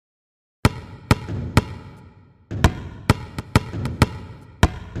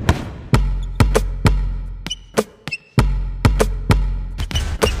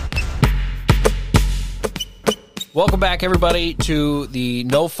Welcome back, everybody, to the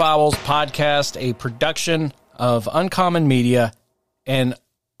No Fouls podcast, a production of Uncommon Media, and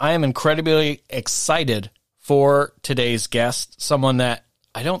I am incredibly excited for today's guest, someone that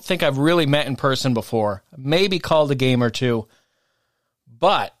I don't think I've really met in person before, maybe called a game or two,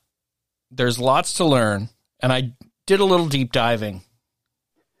 but there's lots to learn, and I did a little deep diving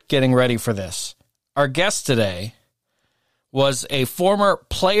getting ready for this. Our guest today was a former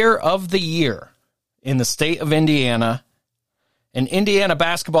Player of the Year in the state of Indiana, an Indiana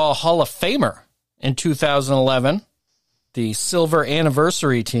Basketball Hall of Famer in 2011, the Silver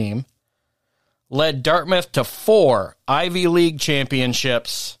Anniversary team, led Dartmouth to 4 Ivy League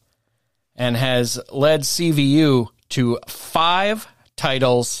championships, and has led CVU to 5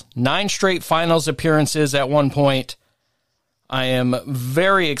 titles, 9 straight finals appearances at one point. I am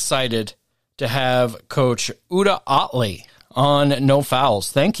very excited to have Coach Ute Otley on No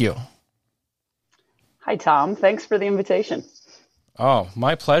Fouls. Thank you. Hi, Tom. Thanks for the invitation. Oh,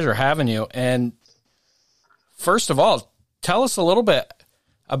 my pleasure having you. And first of all, tell us a little bit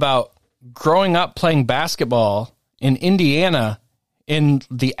about growing up playing basketball in Indiana in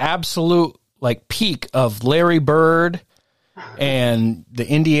the absolute peak of Larry Bird and the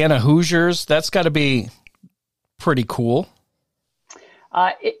Indiana Hoosiers. That's got to be pretty cool.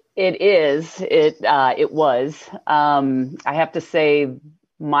 It is. It was. I have to say,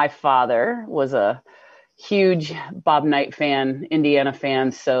 my father was a huge Bob Knight fan, Indiana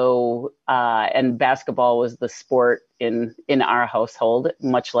fan. So, and basketball was the sport in our household,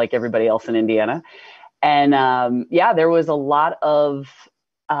 much like everybody else in Indiana. And there was a lot of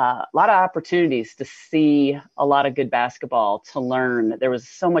opportunities to see a lot of good basketball, to learn. There was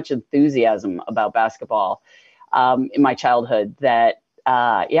so much enthusiasm about basketball in my childhood that,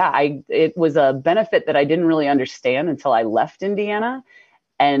 it was a benefit that I didn't really understand until I left Indiana.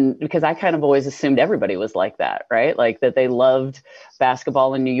 And because I kind of always assumed everybody was like that, right? Like that they loved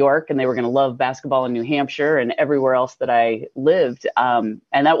basketball in New York and they were going to love basketball in New Hampshire and everywhere else that I lived. And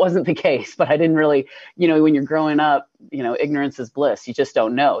that wasn't the case, but I didn't really, when you're growing up, ignorance is bliss. You just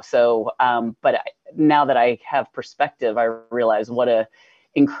don't know. So, now that I have perspective, I realize what a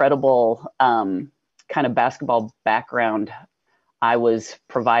incredible kind of basketball background I was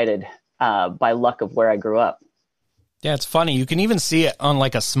provided by luck of where I grew up. Yeah, it's funny. You can even see it on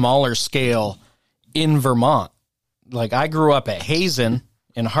a smaller scale in Vermont. I grew up at Hazen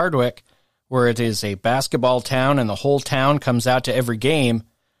in Hardwick, where it is a basketball town and the whole town comes out to every game.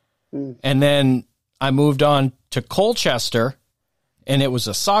 And then I moved on to Colchester, and it was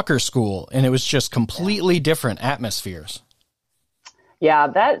a soccer school, and it was just completely different atmospheres. Yeah,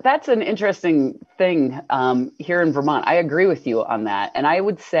 that's an interesting thing here in Vermont. I agree with you on that. And I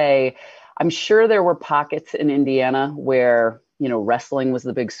would say, I'm sure there were pockets in Indiana where, wrestling was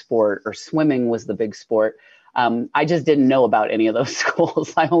the big sport or swimming was the big sport. I just didn't know about any of those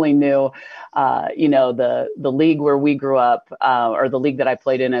schools. I only knew, the league where we grew up, or the league that I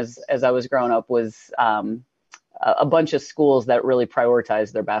played in as I was growing up was a bunch of schools that really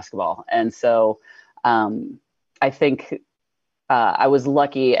prioritized their basketball. And so I think I was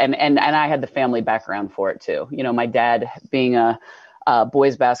lucky, and I had the family background for it too. My dad being a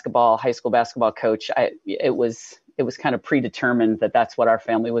boys basketball, high school basketball coach, it was kind of predetermined that that's what our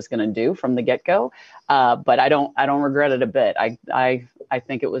family was going to do from the get-go. But I don't regret it a bit. I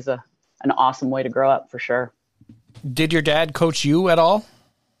think it was an awesome way to grow up for sure. Did your dad coach you at all?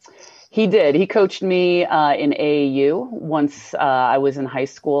 He did. He coached me in AAU once I was in high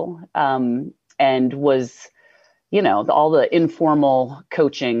school, and was, all the informal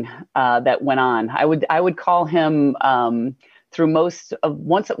coaching that went on. I would call him through most of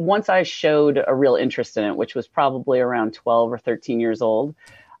once I showed a real interest in it, which was probably around 12 or 13 years old.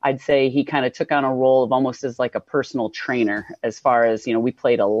 I'd say he kind of took on a role of almost as like a personal trainer, as far as, we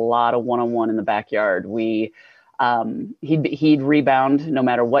played a lot of one-on-one in the backyard. He'd rebound no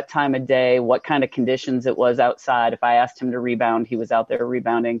matter what time of day, what kind of conditions it was outside. If I asked him to rebound, he was out there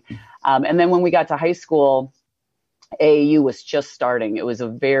rebounding. And then when we got to high school, AAU was just starting. It was a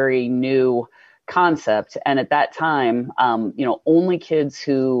very new concept. And at that time, only kids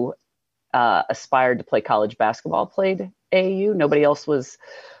who aspired to play college basketball played AAU. Nobody else was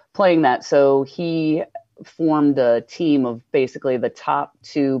playing that. So he formed a team of basically the top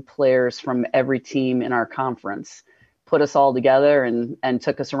 2 players from every team in our conference, put us all together and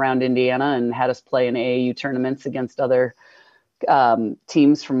took us around Indiana and had us play in AAU tournaments against other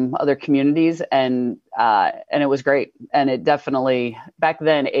teams from other communities. And it was great. And it definitely, back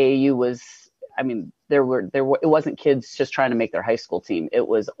then AAU was, it wasn't kids just trying to make their high school team. It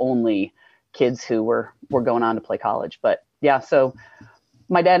was only kids who were going on to play college. But yeah, so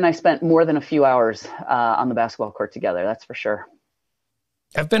My dad and I spent more than a few hours on the basketball court together. That's for sure.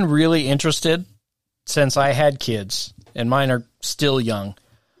 I've been really interested since I had kids, and mine are still young.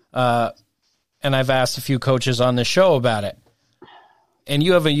 And I've asked a few coaches on the show about it. And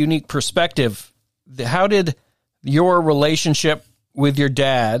you have a unique perspective. How did your relationship with your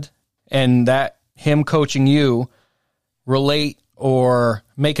dad and that him coaching you relate or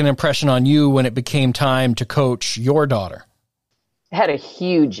make an impression on you when it became time to coach your daughter? It had a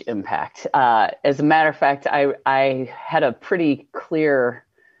huge impact. As a matter of fact, I had a pretty clear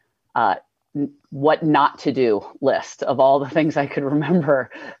what not to do list of all the things I could remember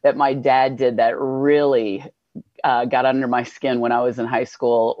that my dad did that really got under my skin when I was in high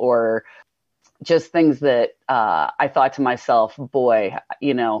school, or just things that I thought to myself, boy,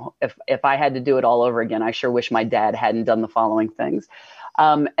 if I had to do it all over again, I sure wish my dad hadn't done the following things.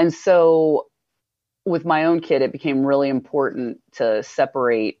 And so with my own kid, it became really important to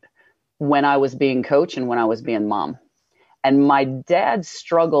separate when I was being coach and when I was being mom. And my dad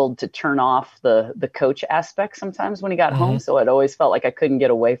struggled to turn off the coach aspect sometimes when he got home. So it always felt like I couldn't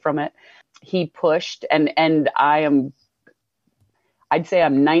get away from it. He pushed, and I'd say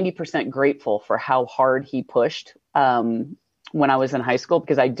I'm 90% grateful for how hard he pushed when I was in high school,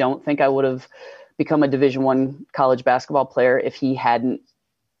 because I don't think I would have become a Division I college basketball player if he hadn't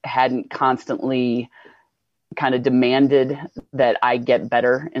constantly kind of demanded that I get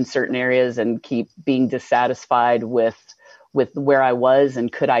better in certain areas and keep being dissatisfied with where I was,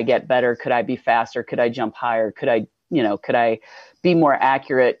 and could I get better? Could I be faster? Could I jump higher? Could I be more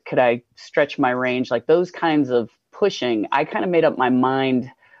accurate? Could I stretch my range? Like those kinds of pushing, I kind of made up my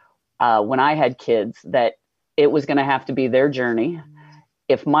mind when I had kids that it was going to have to be their journey.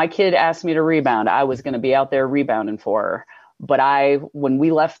 If my kid asked me to rebound, I was going to be out there rebounding for her. But when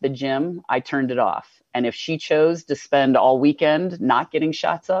we left the gym, I turned it off. And if she chose to spend all weekend not getting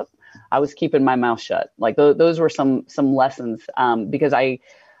shots up, I was keeping my mouth shut. Like those were some lessons because I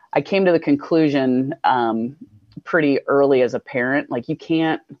came to the conclusion pretty early as a parent, like you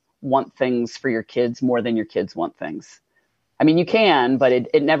can't want things for your kids more than your kids want things. I mean, you can, but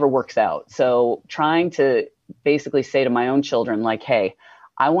it never works out. So trying to basically say to my own children, like, hey,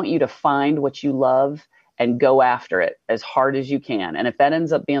 I want you to find what you love and go after it as hard as you can. And if that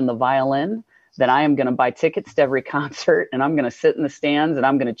ends up being the violin, then I am going to buy tickets to every concert, and I'm going to sit in the stands and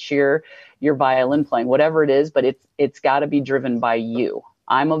I'm going to cheer your violin playing, whatever it is, but it's got to be driven by you.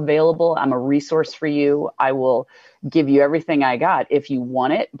 I'm available. I'm a resource for you. I will give you everything I got if you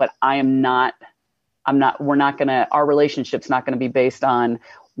want it, but our relationship's not going to be based on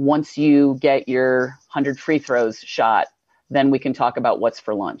once you get your 100 free throws shot, then we can talk about what's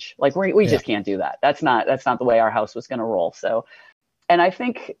for lunch. Like we just can't do that. That's not the way our house was going to roll. So, and I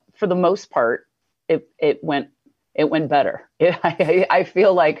think for the most part, it went better. I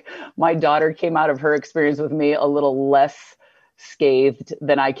feel like my daughter came out of her experience with me a little less scathed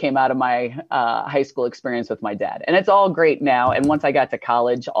than I came out of my high school experience with my dad. And it's all great now. And once I got to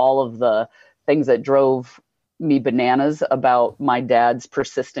college, all of the things that drove me bananas about my dad's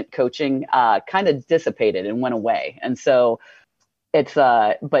persistent coaching kind of dissipated and went away. And so it's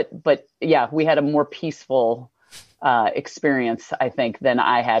but yeah, we had a more peaceful experience, I think, than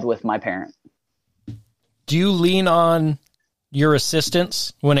I had with my parent. Do you lean on your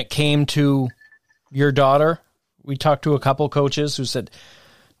assistants when it came to your daughter? We talked to a couple coaches who said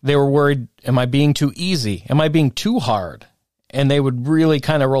they were worried, am I being too easy? Am I being too hard? And they would really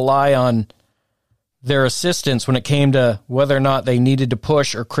kind of rely on their assistants when it came to whether or not they needed to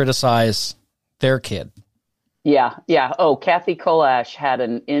push or criticize their kid. Yeah. Oh, Kathy Kolash had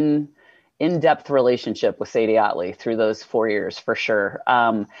an in-depth relationship with Ute Otley through those 4 years for sure.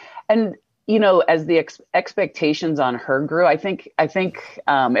 And as the expectations on her grew, I think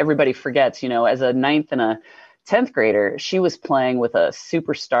everybody forgets, as a 9th and a 10th grader, she was playing with a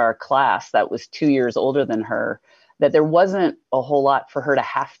superstar class that was 2 years older than her, that there wasn't a whole lot for her to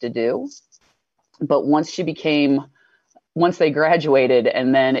have to do. But once they graduated,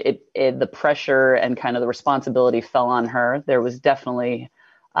 and then the pressure and kind of the responsibility fell on her, there was definitely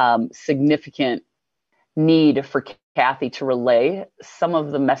significant need for Kathy to relay some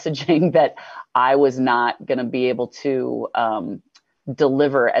of the messaging that I was not going to be able to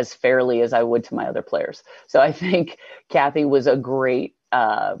deliver as fairly as I would to my other players. So I think Kathy was a great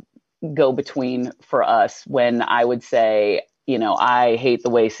go-between for us when I would say, I hate the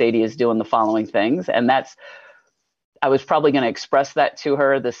way Sadie is doing the following things. And I was probably going to express that to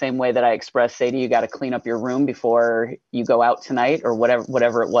her the same way that I expressed, Sadie, you got to clean up your room before you go out tonight, or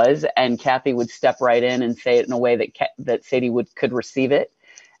whatever it was. And Kathy would step right in and say it in a way that Sadie could receive it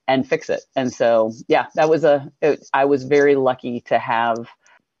and fix it. And so, yeah, I was very lucky to have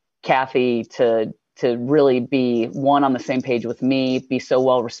Kathy to really be on the same page with me, be so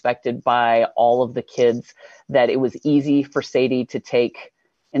well respected by all of the kids that it was easy for Sadie to take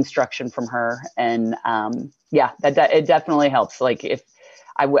instruction from her. And it definitely helps. Like if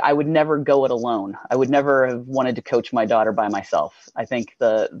I would never go it alone. I would never have wanted to coach my daughter by myself. I think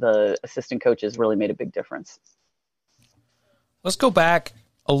the assistant coaches really made a big difference. Let's go back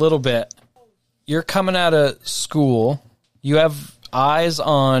a little bit. You're coming out of school. You have eyes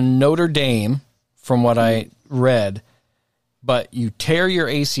on Notre Dame, from what I read, but you tear your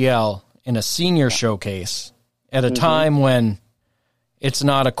ACL in a senior showcase at a time when it's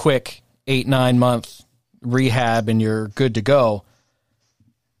not a quick 8-9 month rehab and you're good to go.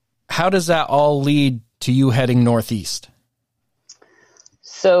 How does that all lead to you heading northeast?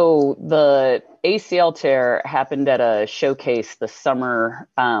 So the ACL tear happened at a showcase the summer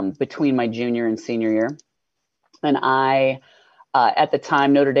between my junior and senior year. And at the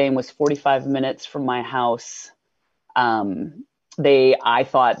time, Notre Dame was 45 minutes from my house. I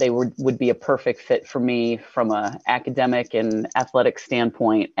thought they would be a perfect fit for me from an academic and athletic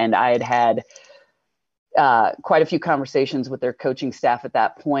standpoint. And I had quite a few conversations with their coaching staff at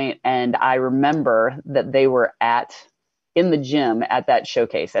that point. And I remember that they were in the gym at that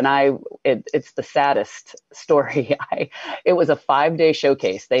showcase. And it's the saddest story. It was a 5-day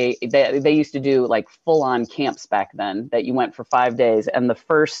showcase. They used to do like full on camps back then that you went for 5 days. And the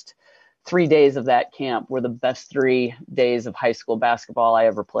first 3 days of that camp were the best 3 days of high school basketball I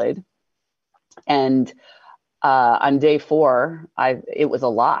ever played. And on day 4, it was a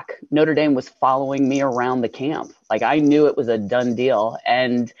lock. Notre Dame was following me around the camp. Like I knew it was a done deal.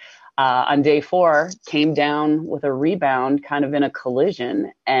 And on day 4, came down with a rebound kind of in a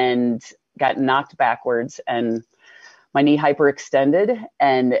collision and got knocked backwards and my knee hyperextended.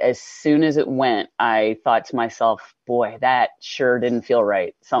 And as soon as it went, I thought to myself, boy, that sure didn't feel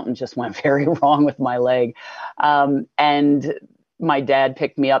right. Something just went very wrong with my leg. And my dad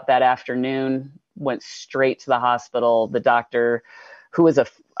picked me up that afternoon, went straight to the hospital. The doctor, who was a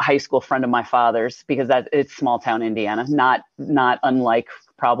high school friend of my father's, because it's small town Indiana, not unlike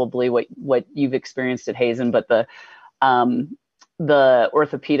probably what you've experienced at Hazen, but the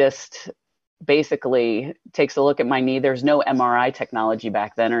orthopedist basically takes a look at my knee. There's no MRI technology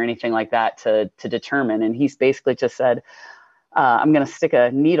back then or anything like that to determine. And he's basically just said, I'm going to stick a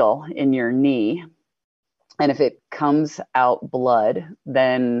needle in your knee. And if it comes out blood,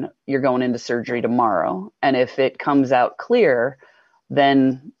 then you're going into surgery tomorrow. And if it comes out clear,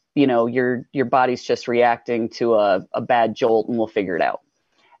 then, your body's just reacting to a bad jolt and we'll figure it out.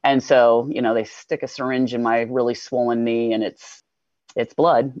 And so, they stick a syringe in my really swollen knee and it's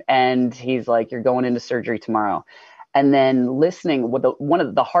blood. And he's like, you're going into surgery tomorrow. And then listening, one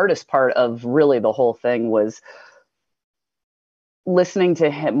of the hardest part of really the whole thing was listening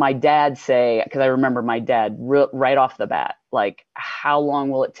to my dad say, because I remember my dad right off the bat, like, how long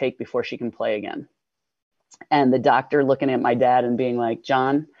will it take before she can play again? And the doctor looking at my dad and being like,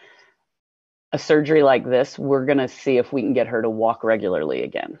 John, a surgery like this, we're going to see if we can get her to walk regularly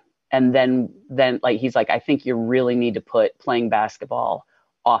again. And then like, he's like, I think you really need to put playing basketball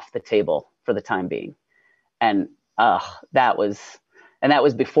off the table for the time being. And that was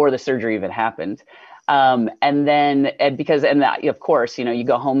before the surgery even happened. Of course, you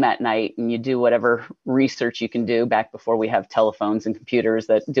go home that night and you do whatever research you can do back before we have telephones and computers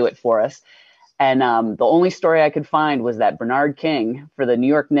that do it for us. And the only story I could find was that Bernard King for the New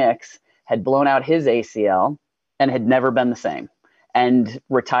York Knicks had blown out his ACL and had never been the same and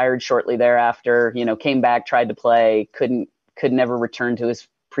retired shortly thereafter, came back, tried to play, could never return to his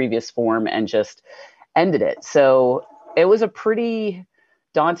previous form and just ended it. So it was a pretty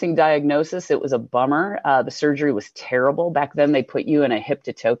daunting diagnosis. It was a bummer. The surgery was terrible. Back then they put you in a hip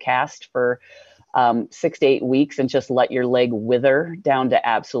to toe cast for 6 to 8 weeks and just let your leg wither down to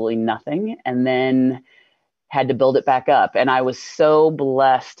absolutely nothing. And then had to build it back up. And I was so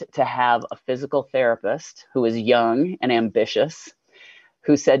blessed to have a physical therapist who was young and ambitious,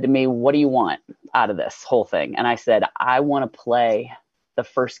 who said to me, what do you want out of this whole thing? And I said, I want to play the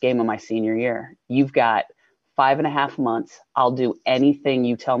first game of my senior year. You've got 5.5 months. I'll do anything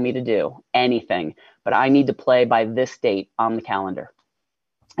you tell me to do, anything, but I need to play by this date on the calendar.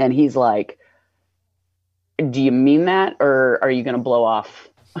 And he's like, do you mean that? Or are you going to blow off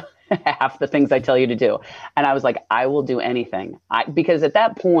half the things I tell you to do? And I was like, I will do anything. Because at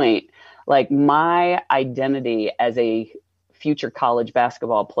that point, like, my identity as a future college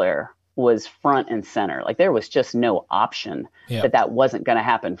basketball player was front and center. Like, there was just no option that wasn't going to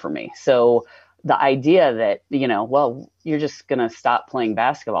happen for me. So the idea that, you're just going to stop playing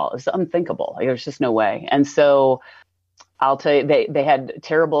basketball is unthinkable. Like, there's just no way. And so I'll tell you, they had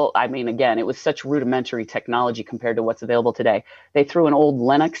terrible, I mean, again, it was such rudimentary technology compared to what's available today. They threw an old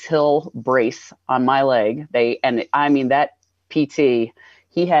Lenox Hill brace on my leg. That PT,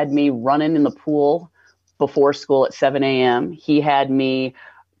 he had me running in the pool before school at 7 a.m. He had me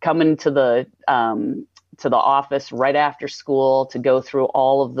coming to the office right after school to go through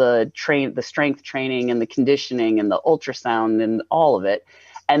all of the strength training and the conditioning and the ultrasound and all of it.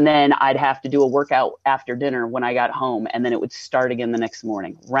 And then I'd have to do a workout after dinner when I got home. And then it would start again the next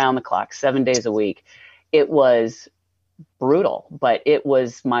morning, round the clock, 7 days a week. It was brutal, but it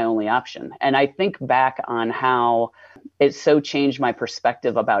was my only option. And I think back on how it so changed my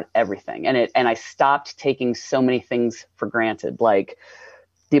perspective about everything. And I stopped taking so many things for granted, like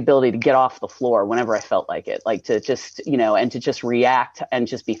the ability to get off the floor whenever I felt like it, like to just, and to just react and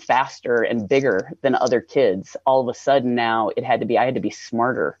just be faster and bigger than other kids. All of a sudden now I had to be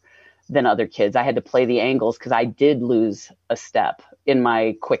smarter than other kids. I had to play the angles because I did lose a step in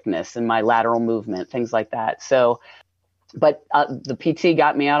my quickness and my lateral movement, things like that. So, but the PT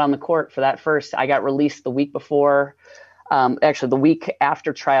got me out on the court for that first. I got released the week before. Actually, the week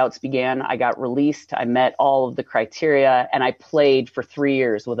after tryouts began, I got released. I met all of the criteria, and I played for 3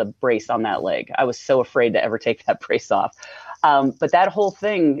 years with a brace on that leg. I was so afraid to ever take that brace off. But that whole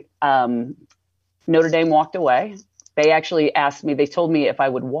thing, Notre Dame walked away. They actually asked me, they told me if I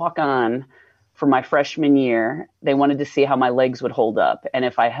would walk on for my freshman year, they wanted to see how my legs would hold up. And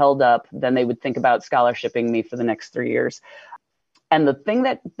if I held up, then they would think about scholarshiping me for the next 3 years. And the thing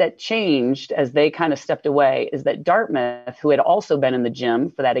that changed as they kind of stepped away is that Dartmouth, who had also been in the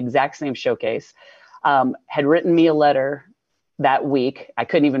gym for that exact same showcase, had written me a letter that week. I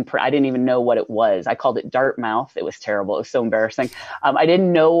didn't even know what it was. I called it Dartmouth. It was terrible. It was so embarrassing. I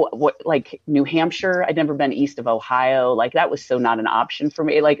didn't know what, like New Hampshire. I'd never been east of Ohio. Like that was so not an option for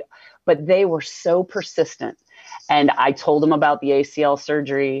me. But they were so persistent. And I told them about the ACL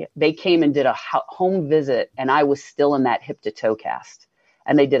surgery. They came and did a home visit, and I was still in that hip to toe cast.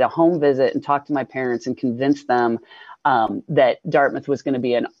 And they did a home visit and talked to my parents and convinced them that Dartmouth was going to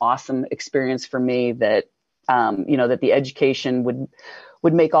be an awesome experience for me, that, that the education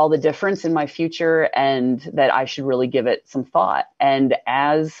would make all the difference in my future and that I should really give it some thought. And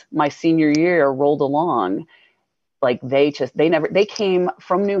as my senior year rolled along, like they came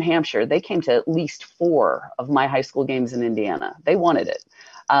from New Hampshire. They came to at least 4 of my high school games in Indiana. They wanted it.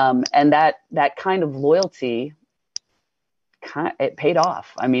 And that kind of loyalty, it paid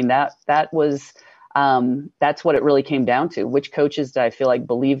off. I mean, that was, that's what it really came down to. Which coaches did I feel like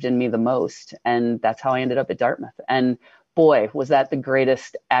believed in me the most? And that's how I ended up at Dartmouth. And boy, was that the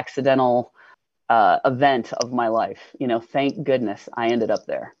greatest accidental event of my life. Thank goodness I ended up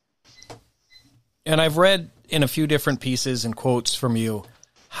there. And I've read in a few different pieces and quotes from you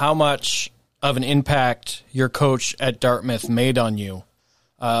how much of an impact your coach at Dartmouth made on you.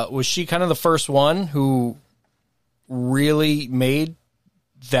 Was she kind of the first one who really made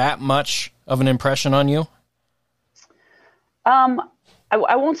that much of an impression on you?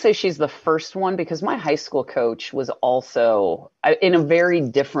 I won't say she's the first one, because my high school coach was also, in a very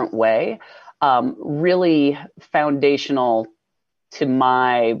different way, really foundational to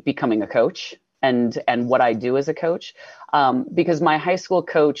my becoming a coach and what I do as a coach. Because my high school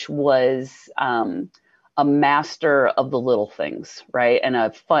coach was a master of the little things, right? And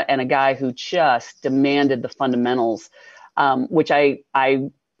a guy who just demanded the fundamentals, which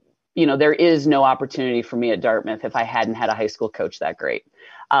there is no opportunity for me at Dartmouth if I hadn't had a high school coach that great.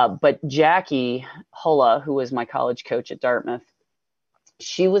 But Jackie Hulla, who was my college coach at Dartmouth,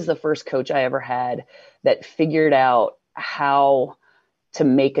 she was the first coach I ever had that figured out how to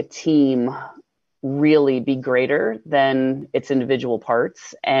make a team really be greater than its individual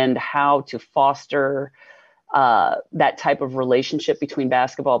parts, and how to foster that type of relationship between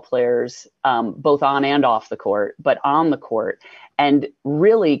basketball players, both on and off the court, but on the court, and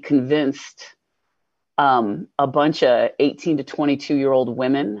really convinced a bunch of 18 to 22-year-old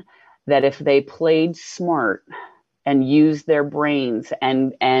women that if they played smart and used their brains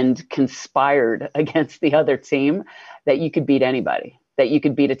and conspired against the other team, that you could beat anybody. That you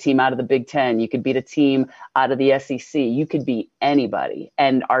could beat a team out of the Big Ten. You could beat a team out of the SEC. You could beat anybody.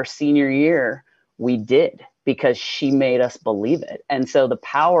 And our senior year, we did, because she made us believe it. And so the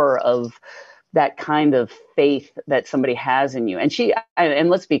power of that kind of faith that somebody has in you. And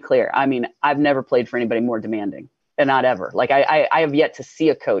let's be clear. I mean, I've never played for anybody more demanding, and not ever. Like I have yet to see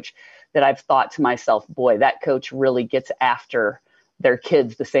a coach that I've thought to myself, boy, that coach really gets after their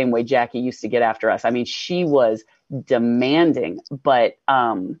kids the same way Jackie used to get after us. I mean, she was demanding, but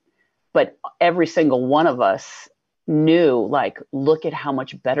every single one of us knew, like, look at how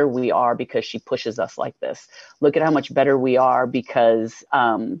much better we are because she pushes us like this. Look at how much better we are because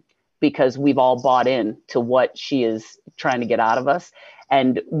we've all bought in to what she is trying to get out of us.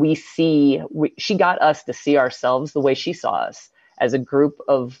 And she got us to see ourselves the way she saw us, as a group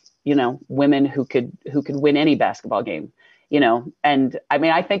of, women who could win any basketball game, and I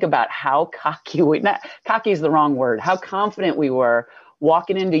mean, I think about how cocky is the wrong word, how confident we were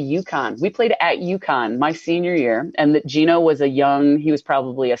walking into UConn. We played at UConn my senior year, and that Gino was he was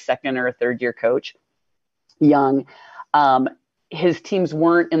probably a second or a third year coach, young. His teams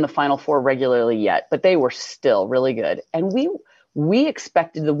weren't in the Final Four regularly yet, but they were still really good. And we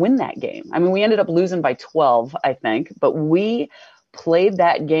expected to win that game. I mean, we ended up losing by 12, I think, but we played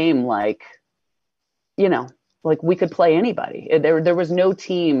that game like we could play anybody. There was no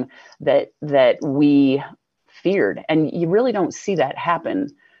team that we feared. And you really don't see that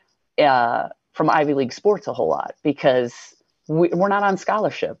happen from Ivy League sports a whole lot, because we're not on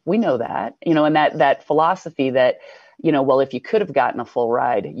scholarship. We know that, and that philosophy that, well, if you could have gotten a full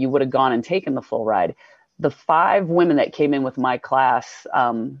ride, you would have gone and taken the full ride. The 5 women that came in with my class,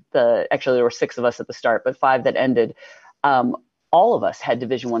 actually there were 6 of us at the start, but 5 that ended, all of us had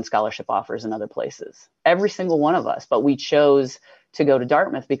Division I scholarship offers in other places, every single one of us. But we chose to go to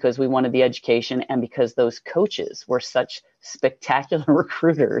Dartmouth because we wanted the education, and because those coaches were such spectacular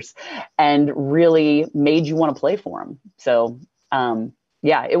recruiters and really made you want to play for them. So,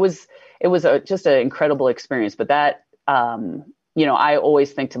 it was just an incredible experience. But that, I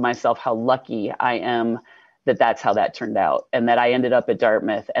always think to myself how lucky I am that that's how that turned out, and that I ended up at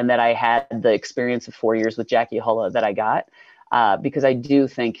Dartmouth, and that I had the experience of 4 years with Jackie Hulla that I got, because I do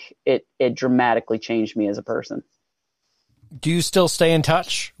think it dramatically changed me as a person. Do you still stay in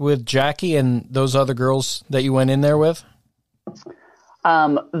touch with Jackie and those other girls that you went in there with?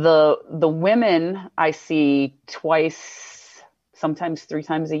 The women I see twice, sometimes 3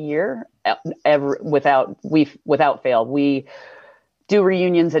 times a year, without fail. We do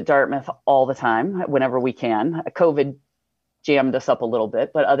reunions at Dartmouth all the time, whenever we can. COVID jammed us up a little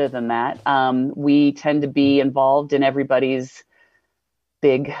bit, but other than that, we tend to be involved in everybody's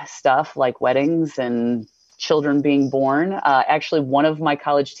big stuff, like weddings and children being born. Actually, one of my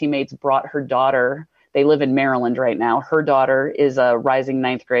college teammates brought her daughter. They live in Maryland right now. Her daughter is a rising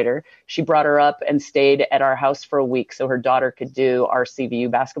 9th grader. She brought her up and stayed at our house for a week so her daughter could do our CVU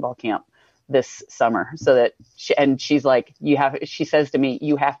basketball camp this summer. So that she's like, she says to me,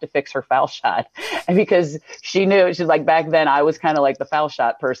 you have to fix her foul shot. And because she knew, she's like, back then I was kind of like the foul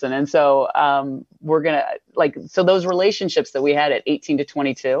shot person. And so so those relationships that we had at 18 to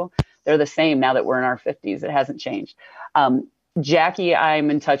 22, they're the same now that we're in our 50s. It hasn't changed. Jackie,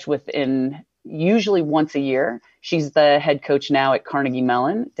 I'm in touch with usually once a year. She's the head coach now at Carnegie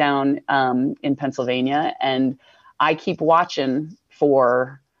Mellon down in Pennsylvania. And I keep watching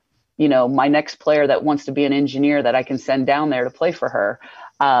for, my next player that wants to be an engineer that I can send down there to play for her.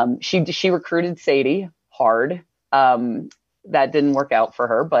 She recruited Sadie hard. That didn't work out for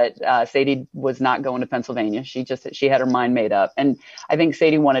her, but Sadie was not going to Pennsylvania. She had her mind made up. And I think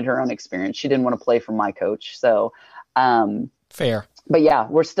Sadie wanted her own experience. She didn't want to play for my coach. So fair. But yeah,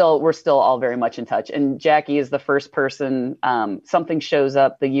 we're still all very much in touch. And Jackie is the first person, something shows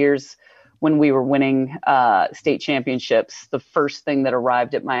up the years when we were winning state championships. The first thing that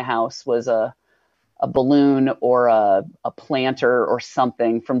arrived at my house was a balloon or a planter or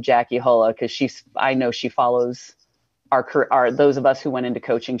something from Jackie Hulla, because I know she follows our those of us who went into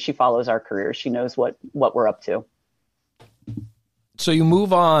coaching. She follows our careers. She knows what we're up to. So you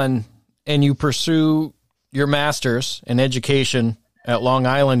move on and you pursue your master's in education at Long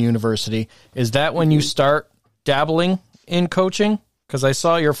Island University. Is that when you start dabbling in coaching? Because I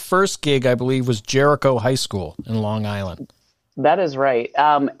saw your first gig, I believe, was Jericho High School in Long Island. That is right.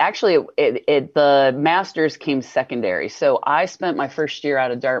 Actually, the master's came secondary. So I spent my first year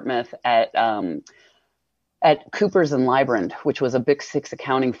out of Dartmouth at Coopers & Lybrand, which was a Big Six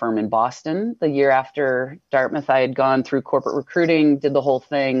accounting firm in Boston. The year after Dartmouth, I had gone through corporate recruiting, did the whole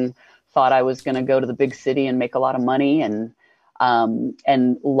thing, thought I was going to go to the big city and make a lot of money and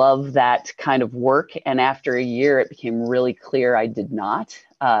love that kind of work. And after a year, it became really clear I did not.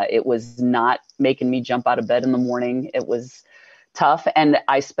 It was not making me jump out of bed in the morning. It was tough. And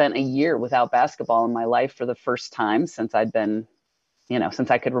I spent a year without basketball in my life for the first time since I'd been,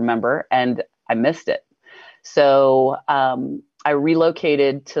 since I could remember, and I missed it. So I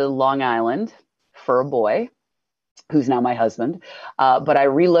relocated to Long Island for a boy who's now my husband. But I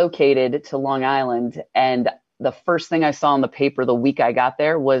relocated to Long Island, and the first thing I saw in the paper the week I got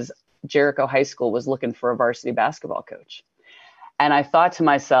there was Jericho High School was looking for a varsity basketball coach. And I thought to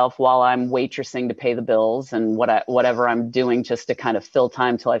myself, while I'm waitressing to pay the bills and whatever I'm doing just to kind of fill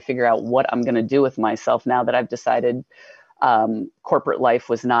time till I figure out what I'm going to do with myself now that I've decided corporate life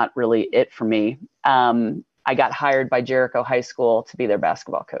was not really it for me, I got hired by Jericho High School to be their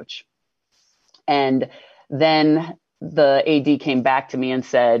basketball coach. And then the AD came back to me and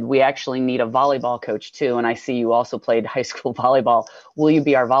said, we actually need a volleyball coach too. And I see you also played high school volleyball. Will you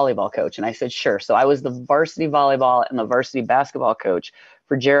be our volleyball coach? And I said, sure. So I was the varsity volleyball and the varsity basketball coach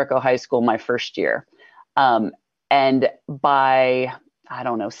for Jericho High School my first year. And by, I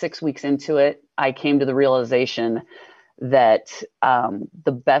don't know, 6 weeks into it, I came to the realization that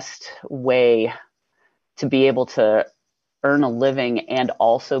the best way to be able to earn a living and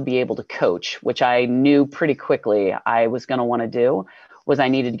also be able to coach, which I knew pretty quickly I was going to want to do, was I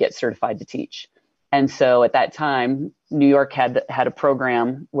needed to get certified to teach. And so at that time, New York had a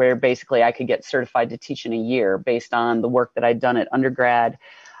program where basically I could get certified to teach in a year based on the work that I'd done at undergrad.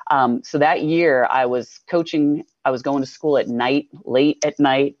 So that year I was coaching, I was going to school at night, late at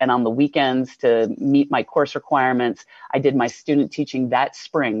night, and on the weekends to meet my course requirements. I did my student teaching that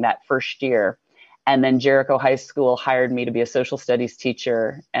spring, that first year. And then Jericho High School hired me to be a social studies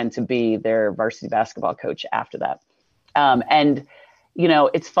teacher and to be their varsity basketball coach after that. And, you know,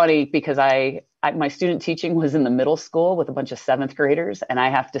 it's funny because my student teaching was in the middle school with a bunch of seventh graders. And I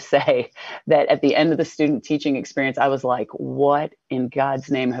have to say that at the end of the student teaching experience, I was like, what in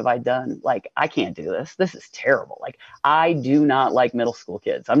God's name have I done? Like, I can't do this. This is terrible. Like, I do not like middle school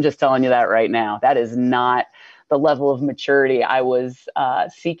kids. I'm just telling you that right now. That is not the level of maturity I was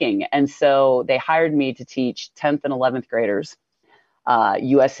seeking. And so they hired me to teach 10th and 11th graders,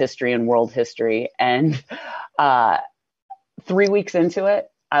 U.S. history and world history. And 3 weeks into it,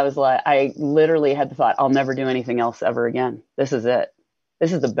 I was like, I literally had the thought, I'll never do anything else ever again. This is it.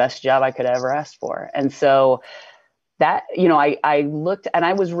 This is the best job I could ever ask for. And so that, you know, I looked and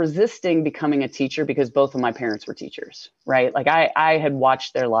I was resisting becoming a teacher because both of my parents were teachers, right? Like I had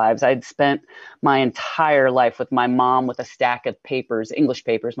watched their lives. I'd spent my entire life with my mom with a stack of papers, English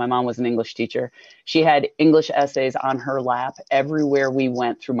papers. My mom was an English teacher. She had English essays on her lap everywhere we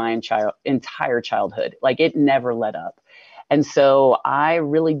went through my entire childhood. Like it never let up. And so I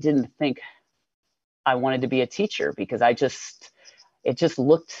really didn't think I wanted to be a teacher because it just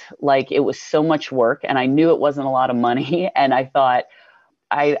looked like it was so much work and I knew it wasn't a lot of money. And I thought,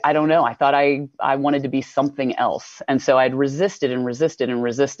 I don't know. I thought I wanted to be something else. And so I'd resisted and resisted and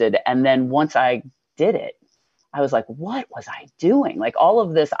resisted. And then once I did it, I was like, what was I doing? Like all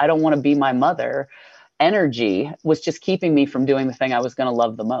of this, I don't want to be my mother energy was just keeping me from doing the thing I was going to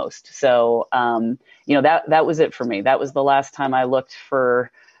love the most. So, you know, that was it for me. That was the last time I looked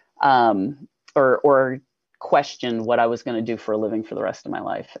for, or questioned what I was going to do for a living for the rest of my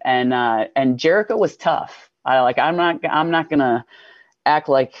life. And Jericho was tough. I'm not going to act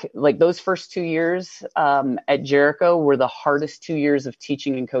like those first 2 years at Jericho were the hardest 2 years of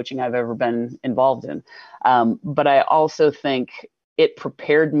teaching and coaching I've ever been involved in. But I also think it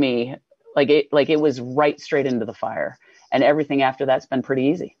prepared me like it was right straight into the fire, and everything after that's been pretty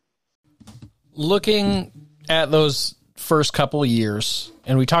easy. Looking at those first couple of years,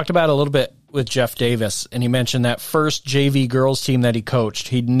 and we talked about it a little bit with Jeff Davis, and he mentioned that first JV girls team that he coached.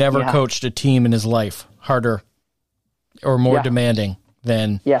 He'd never coached a team in his life harder or more demanding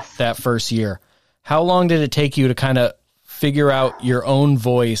than that first year. How long did it take you to kind of figure out your own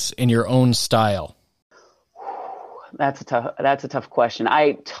voice and your own style? That's a tough question.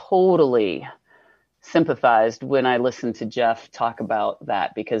 I totally sympathized when I listened to Jeff talk about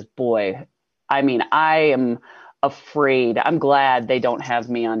that because boy, I mean, I am afraid. I'm glad they don't have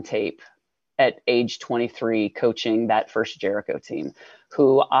me on tape at age 23 coaching that first Jericho team,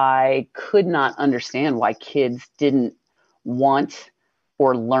 who I could not understand why kids didn't want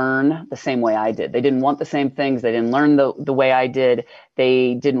or learn the same way I did. They didn't want the same things. They didn't learn the way I did.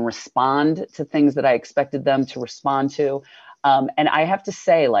 They didn't respond to things that I expected them to respond to. And I have to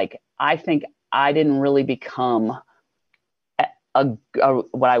say, like, I think I didn't really become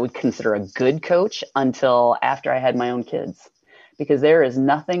what I would consider a good coach until after I had my own kids, because there is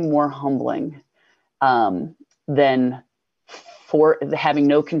nothing more humbling than for having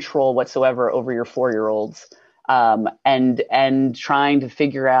no control whatsoever over your 4-year-olds. And trying to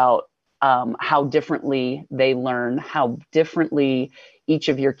figure out how differently they learn, how differently each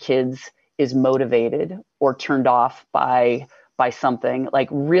of your kids is motivated or turned off by something, like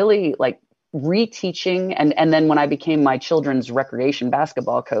really like reteaching. And then when I became my children's recreation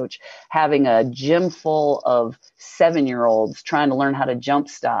basketball coach, having a gym full of 7-year-olds trying to learn how to jump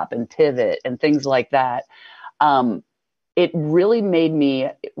stop and pivot and things like that, it really made me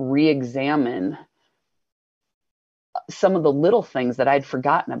re-examine some of the little things that I'd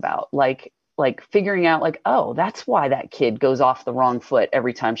forgotten about, like figuring out like, oh, that's why that kid goes off the wrong foot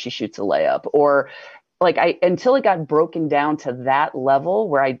every time she shoots a layup. Or like until it got broken down to that level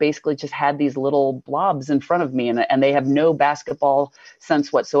where I basically just had these little blobs in front of me, and they have no basketball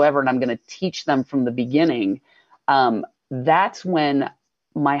sense whatsoever. And I'm going to teach them from the beginning. That's when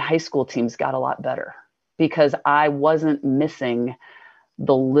my high school teams got a lot better, because I wasn't missing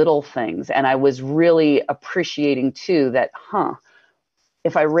the little things. And I was really appreciating too that,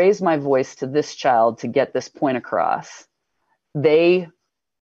 if I raise my voice to this child to get this point across, they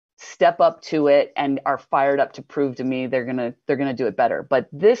step up to it and are fired up to prove to me they're gonna do it better. But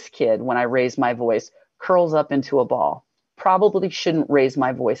this kid, when I raise my voice, curls up into a ball. Probably shouldn't raise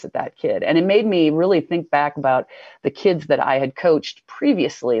my voice at that kid. And it made me really think back about the kids that I had coached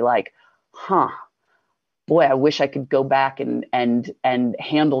previously, like, boy, I wish I could go back and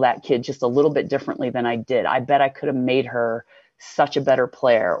handle that kid just a little bit differently than I did. I bet I could have made her such a better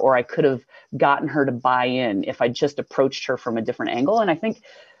player, or I could have gotten her to buy in if I just approached her from a different angle. And I think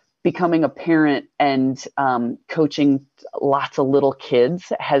becoming a parent and coaching lots of little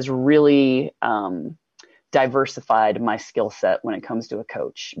kids has really diversified my skill set when it comes to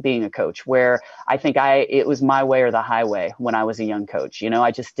being a coach, where I think it was my way or the highway when I was a young coach.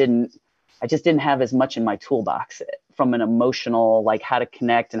 I just didn't have as much in my toolbox from an emotional, like how to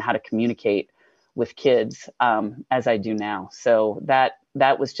connect and how to communicate with kids as I do now. So that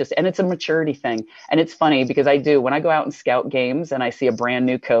was just, and it's a maturity thing. And it's funny because when I go out and scout games and I see a brand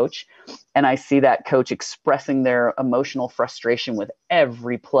new coach and I see that coach expressing their emotional frustration with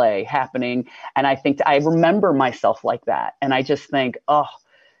every play happening. And I remember myself like that. And I just think, oh,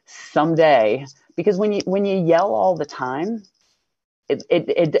 someday, because when you yell all the time,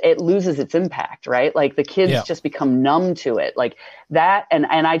 it loses its impact, right? Like the kids just become numb to it, like that. And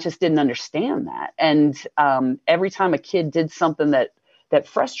I just didn't understand that. And every time a kid did something that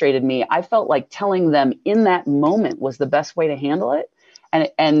frustrated me, I felt like telling them in that moment was the best way to handle it.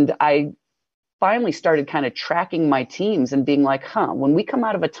 And I finally started kind of tracking my teams and being like, when we come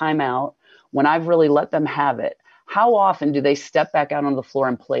out of a timeout, when I've really let them have it, how often do they step back out on the floor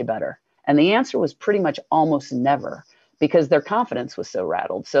and play better? And the answer was pretty much almost never, because their confidence was so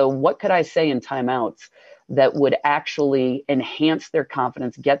rattled. So what could I say in timeouts that would actually enhance their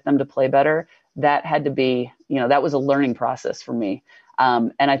confidence, get them to play better? That had to be, that was a learning process for me.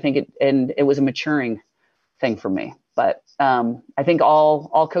 And I think it was a maturing thing for me. But I think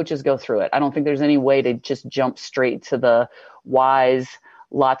all coaches go through it. I don't think there's any way to just jump straight to the wise,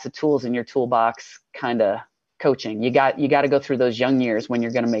 lots of tools in your toolbox kind of coaching. You got to go through those young years when you're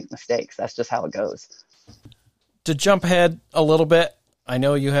going to make mistakes. That's just how it goes. To jump ahead a little bit, I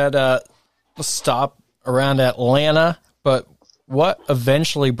know you had a stop around Atlanta, but what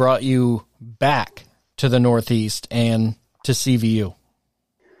eventually brought you back to the Northeast and to CVU?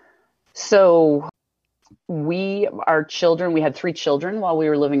 So we had 3 children while we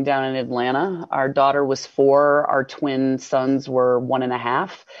were living down in Atlanta. Our daughter was 4. Our twin sons were 1.5.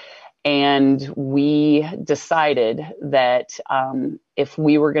 And we decided that if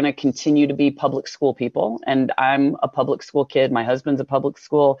we were going to continue to be public school people, and I'm a public school kid, my husband's a public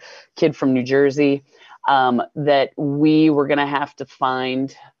school kid from New Jersey, that we were going to have to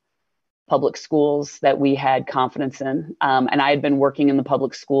find public schools that we had confidence in. And I had been working in the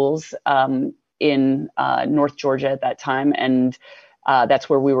public schools in North Georgia at that time, and that's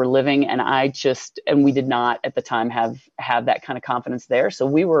where we were living. And we did not at the time have that kind of confidence there. So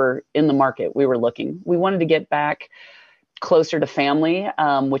we were in the market. We were looking. We wanted to get back closer to family,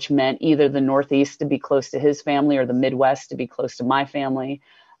 which meant either the Northeast to be close to his family or the Midwest to be close to my family.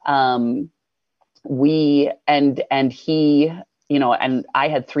 And I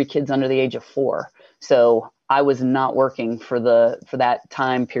had 3 kids under the age of 4. So I was not working for that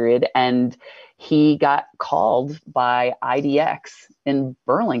time period. And he got called by IDX in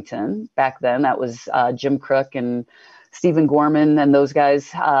Burlington back then. That was Jim Crook and Stephen Gorman and those guys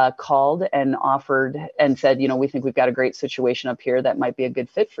called and offered and said, we think we've got a great situation up here that might be a good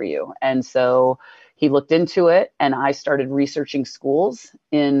fit for you. And so he looked into it, and I started researching schools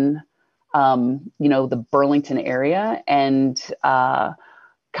in, the Burlington area. And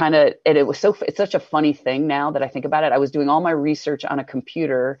it's such a funny thing now that I think about it. I was doing all my research on a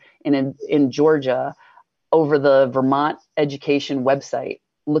computer in Georgia over the Vermont education website,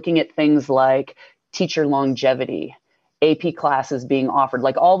 looking at things like teacher longevity, AP classes being offered,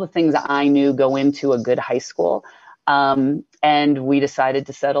 like all the things that I knew go into a good high school. And we decided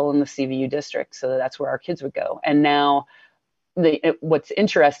to settle in the CVU district. So that's where our kids would go. And now what's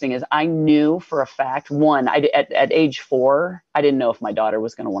interesting is I knew for a fact, one, at age 4, I didn't know if my daughter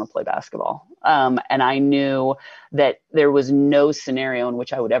was going to want to play basketball. And I knew that there was no scenario in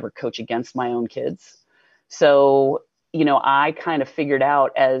which I would ever coach against my own kids. So, I kind of figured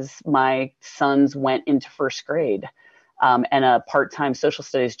out as my sons went into first grade, and a part-time social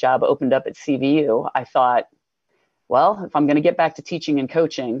studies job opened up at CVU, I thought, well, if I'm going to get back to teaching and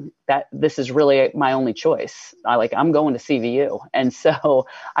coaching, that this is really my only choice. I'm going to CVU. And so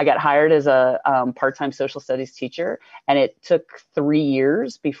I got hired as a part-time social studies teacher, and it took 3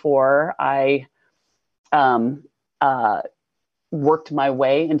 years before I worked my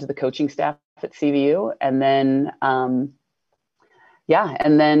way into the coaching staff at CVU. And then, and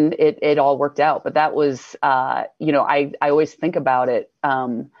then it all worked out. But that was, I always think about it.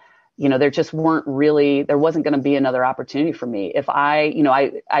 There just there wasn't going to be another opportunity for me. If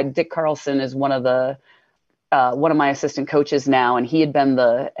Dick Carlson is one of my assistant coaches now, and he had been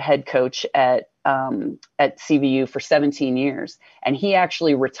the head coach at CVU for 17 years. And he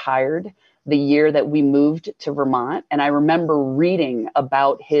actually retired the year that we moved to Vermont. And I remember reading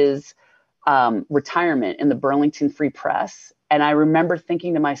about his retirement in the Burlington Free Press. And I remember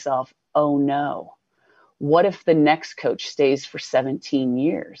thinking to myself, oh no, what if the next coach stays for 17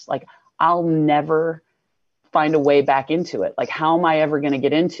 years? I'll never find a way back into it. How am I ever going to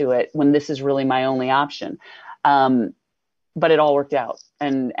get into it when this is really my only option? But it all worked out,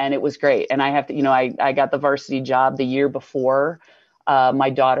 and it was great. And I have to, I got the varsity job the year before my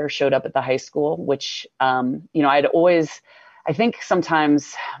daughter showed up at the high school, which, I think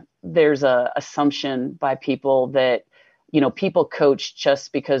sometimes there's a assumption by people that, people coach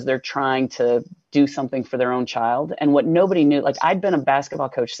just because they're trying to do something for their own child. And what nobody knew, I'd been a basketball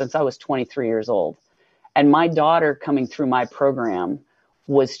coach since I was 23 years old. And my daughter coming through my program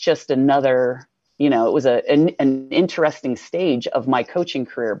was just another, it was an interesting stage of my coaching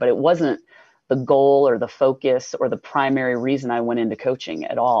career, but it wasn't the goal or the focus or the primary reason I went into coaching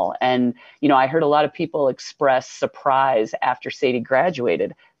at all. And, I heard a lot of people express surprise after Sadie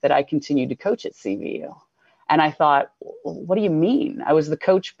graduated that I continued to coach at CVU. And I thought, what do you mean? I was the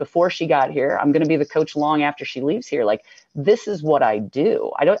coach before she got here. I'm going to be the coach long after she leaves here. This is what I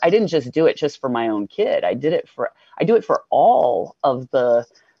do. I didn't just do it just for my own kid. I do it for all of the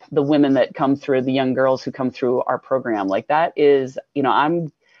women that come through, the young girls who come through our program. That is,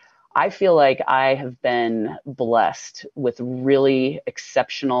 I feel like I have been blessed with really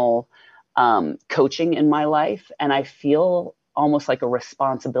exceptional coaching in my life. And I feel almost like a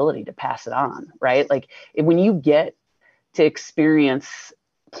responsibility to pass it on, right? When you get to experience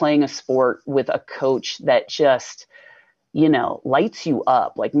playing a sport with a coach that just, lights you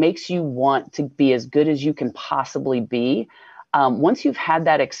up, makes you want to be as good as you can possibly be. Once you've had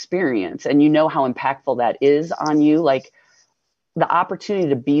that experience and you know how impactful that is on you, the opportunity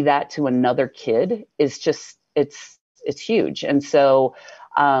to be that to another kid is just, it's huge. And so,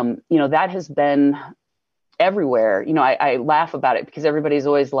 that has been everywhere. I laugh about it because everybody's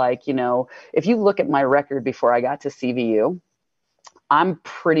always like, if you look at my record before I got to CVU, I'm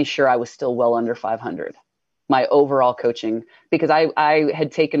pretty sure I was still well under 500, my overall coaching, because I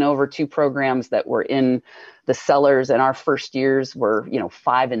had taken over 2 programs that were in the cellars, and our first years were,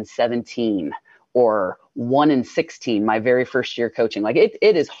 5-17 or 1-16, my very first year coaching.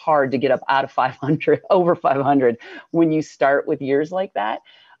 It is hard to get up out of 500, over 500 when you start with years like that.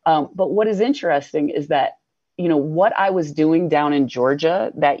 But what is interesting is that, what I was doing down in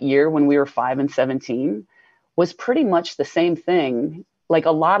Georgia that year when we were 5-17 was pretty much the same thing,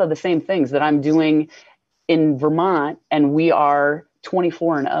 a lot of the same things that I'm doing in Vermont, and we are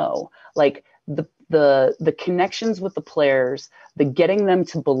 24-0. The connections with the players, the getting them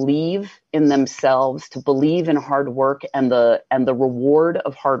to believe in themselves, to believe in hard work and the reward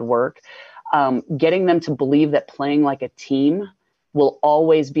of hard work, getting them to believe that playing like a team will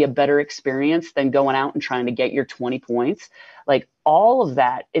always be a better experience than going out and trying to get your 20 points. All of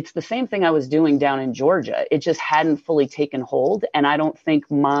that, it's the same thing I was doing down in Georgia. It just hadn't fully taken hold. And I don't think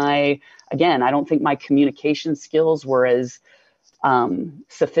my communication skills were as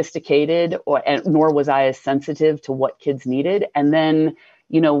sophisticated, nor was I as sensitive to what kids needed. And then,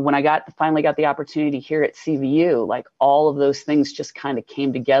 when I finally got the opportunity here at CVU, all of those things just kind of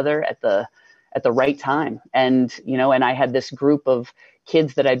came together at the right time. And, and I had this group of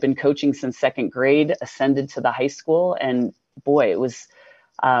kids that I'd been coaching since 2nd grade ascended to the high school. And boy, it was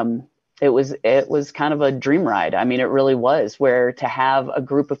kind of a dream ride. I mean, it really was, where to have a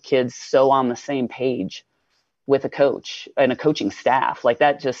group of kids so on the same page with a coach and a coaching staff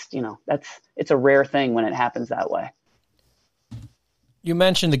that, just, it's a rare thing when it happens that way. You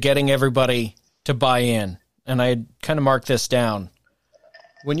mentioned the getting everybody to buy in. and I kind of marked this down.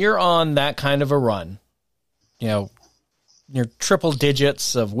 When you're on that kind of a run, you're triple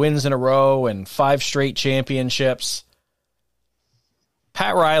digits of wins in a row and 5 straight championships.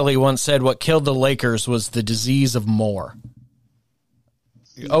 Pat Riley once said what killed the Lakers was the disease of more.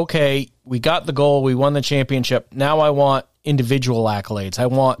 Okay, we got the goal. We won the championship. Now I want individual accolades. I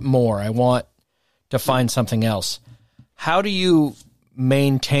want more. I want to find something else. How do you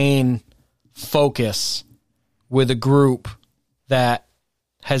maintain focus with a group that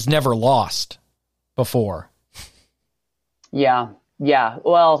has never lost before? Yeah.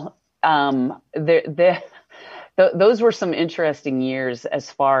 Well, those were some interesting years as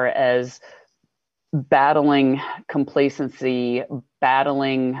far as battling complacency,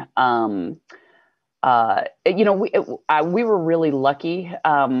 battling. We were really lucky.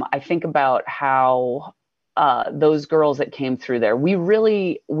 I think about how those girls that came through there, we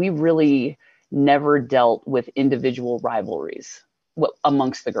really never dealt with individual rivalries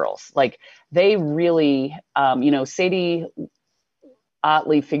amongst the girls. Like they really, Sadie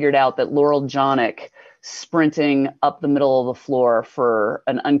Otley figured out that Laurel Jonick sprinting up the middle of the floor for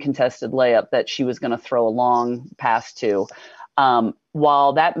an uncontested layup that she was going to throw a long pass to.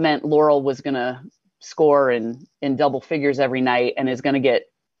 While that meant Laurel was going to score in double figures every night and is going to get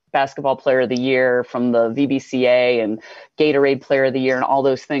basketball player of the year from the VBCA and Gatorade player of the year and all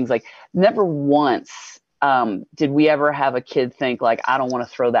those things, like never once did we ever have a kid think like, I don't want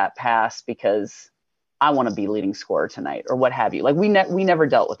to throw that pass because I want to be leading scorer tonight or what have you. Like we never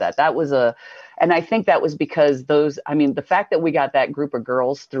dealt with that. And I think that was because the fact that we got that group of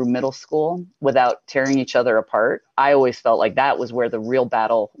girls through middle school without tearing each other apart, I always felt like that was where the real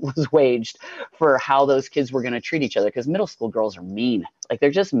battle was waged for how those kids were going to treat each other. Because middle school girls are mean, like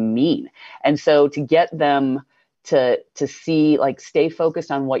they're just mean. And so to get them to see, like, stay focused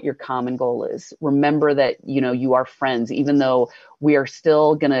on what your common goal is. Remember that, you are friends, even though we are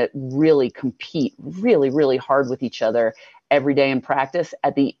still going to really compete really, really hard with each other every day in practice.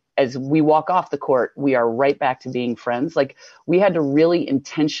 As we walk off the court, we are right back to being friends. Like we had to really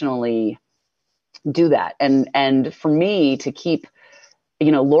intentionally do that. And for me to keep,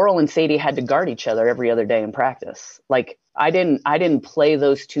 Laurel and Sadie had to guard each other every other day in practice. Like I didn't play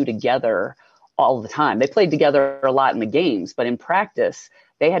those two together all the time. They played together a lot in the games, but in practice,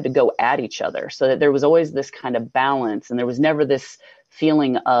 they had to go at each other so that there was always this kind of balance. And there was never this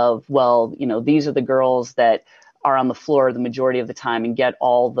feeling of, well, these are the girls that are on the floor the majority of the time and get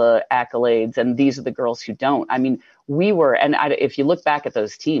all the accolades. And these are the girls who don't. I mean, if you look back at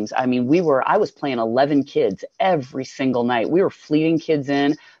those teams, I was playing 11 kids every single night. We were fleeting kids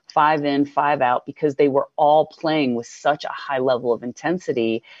in, 5 out, because they were all playing with such a high level of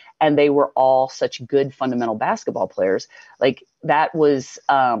intensity and they were all such good fundamental basketball players. Like that was,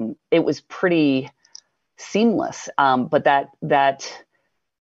 it was pretty seamless. But I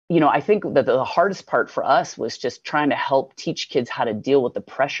think that the hardest part for us was just trying to help teach kids how to deal with the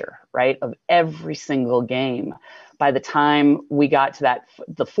pressure, right, of every single game. By the time we got to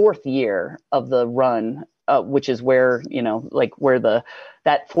the 4th year of the run, which is where,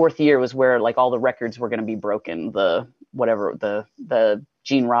 that 4th year was where like all the records were going to be broken, the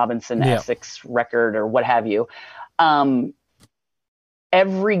Gene Robinson Essex record or what have you.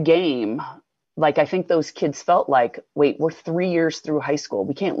 Every game, like I think those kids felt like, wait, we're 3 years through high school.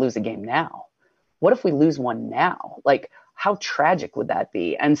 We can't lose a game now. What if we lose one now? Like, how tragic would that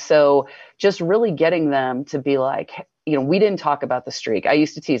be? And so just really getting them to be like, we didn't talk about the streak. I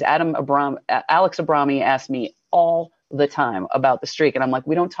used to tease Alex Abrami asked me all the time about the streak. And I'm like,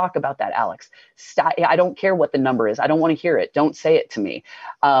 we don't talk about that, Alex. Stop. I don't care what the number is. I don't want to hear it. Don't say it to me.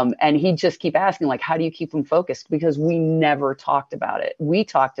 And he'd just keep asking, like, how do you keep them focused? Because we never talked about it. We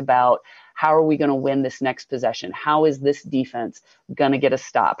talked about, how are we going to win this next possession? How is this defense going to get a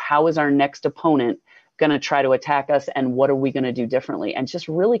stop? How is our next opponent going to try to attack us? And what are we going to do differently? And just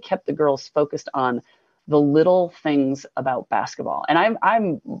really kept the girls focused on the little things about basketball. And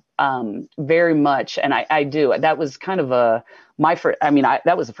I'm very much, and I do, that was kind of that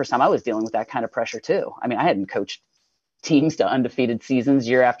was the first time I was dealing with that kind of pressure too. I mean, I hadn't coached teams to undefeated seasons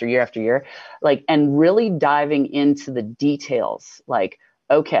year after year after year, and really diving into the details, like,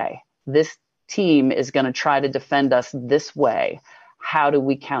 okay, this team is going to try to defend us this way. How do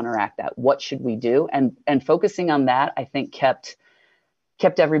we counteract that? What should we do? And focusing on that, I think kept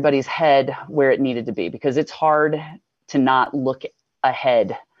everybody's head where it needed to be, because it's hard to not look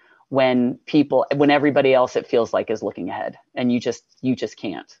ahead when everybody else, it feels like, is looking ahead, and you just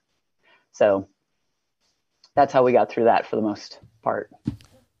can't. So that's how we got through that for the most part.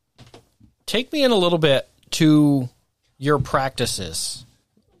 Take me in a little bit to your practices.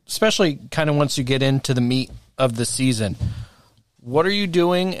 especially kind of once you get into the meat of the season, what are you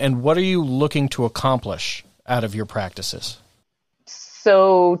doing and what are you looking to accomplish out of your practices?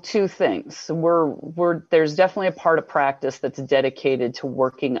 So two things. There's definitely a part of practice that's dedicated to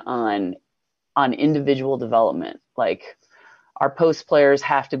working on individual development. Like our post players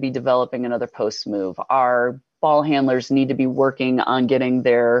have to be developing another post move. Our ball handlers need to be working on getting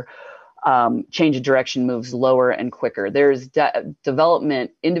their change of direction moves lower and quicker. There's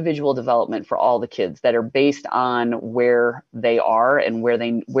individual development for all the kids that are based on where they are and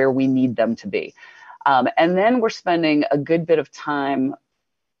where we need them to be. And then we're spending a good bit of time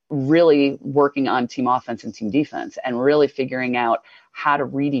really working on team offense and team defense and really figuring out how to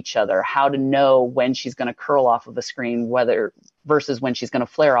read each other, how to know when she's going to curl off of a screen, versus when she's going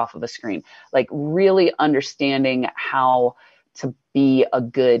to flare off of a screen. Like really understanding how to be a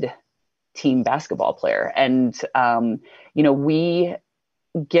good team basketball player. And, we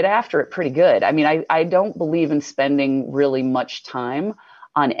get after it pretty good. I mean, I don't believe in spending really much time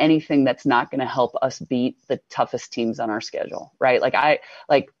on anything that's not going to help us beat the toughest teams on our schedule, right?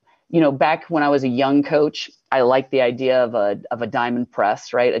 Back when I was a young coach, I liked the idea of a diamond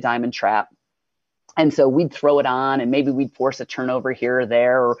press, right? A diamond trap. And so we'd throw it on and maybe we'd force a turnover here or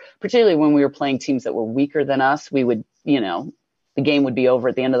there, or particularly when we were playing teams that were weaker than us, we would, the game would be over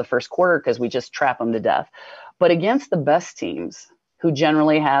at the end of the first quarter because we just trap them to death. But against the best teams who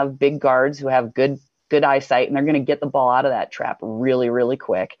generally have big guards, who have good eyesight, and they're going to get the ball out of that trap really, really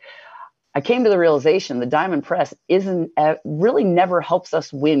quick, I came to the realization the diamond press really never helps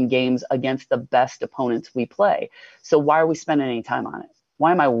us win games against the best opponents we play. So why are we spending any time on it?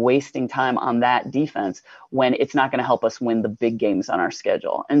 Why am I wasting time on that defense when it's not going to help us win the big games on our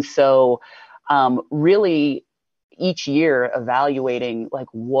schedule? And so really each year evaluating like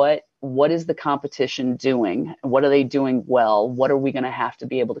what is the competition doing? What are they doing well? What are we going to have to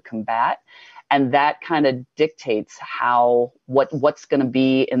be able to combat? And that kind of dictates what's going to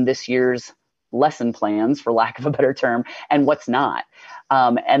be in this year's lesson plans, for lack of a better term, and what's not.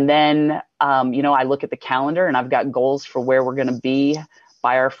 And then, I look at the calendar and I've got goals for where we're going to be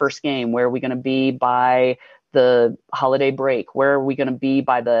by our first game. Where are we going to be by the holiday break? Where are we going to be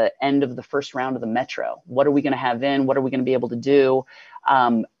by the end of the first round of the Metro? What are we going to have in? What are we going to be able to do?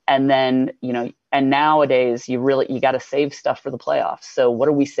 And then, and nowadays you got to save stuff for the playoffs. So what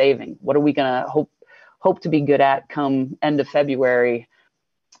are we saving? What are we going to hope to be good at come end of February,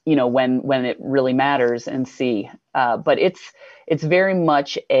 when it really matters, and see. But it's very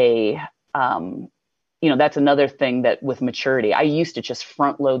much that's another thing that with maturity, I used to just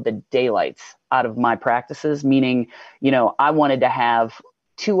front load the daylights out of my practices, meaning, I wanted to have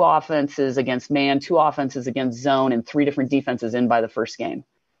 2 offenses against man, 2 offenses against zone, and 3 different defenses in by the first game.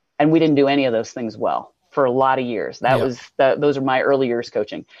 And we didn't do any of those things well for a lot of years. Those are my early years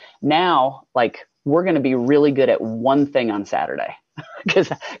coaching. Now, we're going to be really good at one thing on Saturday because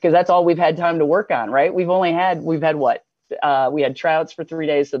that's all we've had time to work on, right? We had tryouts for 3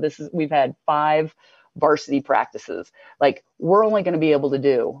 days. So we've had 5 varsity practices. We're only going to be able to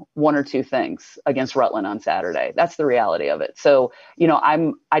do 1 or 2 things against Rutland on Saturday. That's the reality of it. So,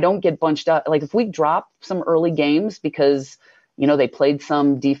 I don't get bunched up. If we drop some early games because they played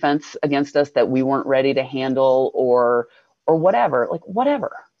some defense against us that we weren't ready to handle or whatever,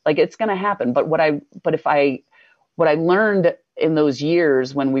 it's going to happen. But what I learned in those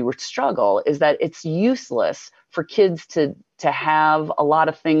years when we would struggle is that it's useless for kids to have a lot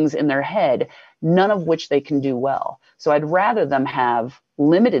of things in their head, none of which they can do well. So I'd rather them have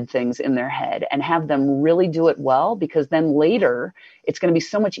limited things in their head and have them really do it well, because then later it's going to be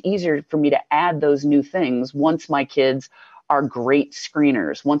so much easier for me to add those new things once my kids are great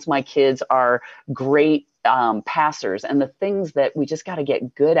screeners, once my kids are great passers, and the things that we just got to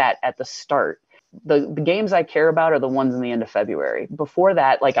get good at the start. The games I care about are the ones in the end of February. Before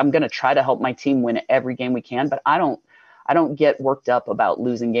that, I'm going to try to help my team win every game we can, but I don't get worked up about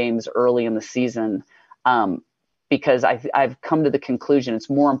losing games early in the season because I've come to the conclusion it's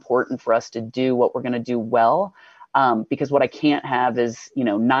more important for us to do what we're going to do well. Because what I can't have is,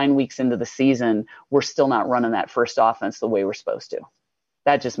 9 weeks into the season, we're still not running that first offense the way we're supposed to.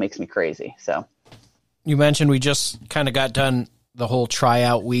 That just makes me crazy. So you mentioned we just kind of got done the whole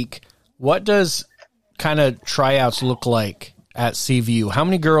tryout week. What does kind of tryouts look like at CVU? How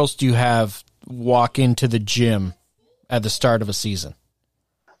many girls do you have walk into the gym at the start of a season?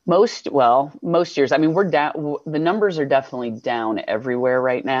 Most years. I mean, we're down. The numbers are definitely down everywhere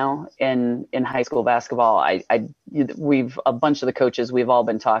right now in high school basketball. We've a bunch of the coaches. We've all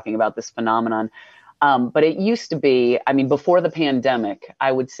been talking about this phenomenon. But it used to be. I mean, before the pandemic,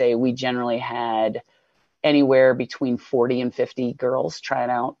 I would say we generally had anywhere between 40 and 50 girls trying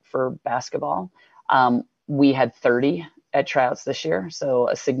out for basketball. We had 30 at tryouts this year, so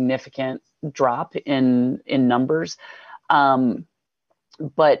a significant drop in numbers.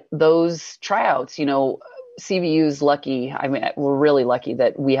 But those tryouts, CVU's lucky. I mean, we're really lucky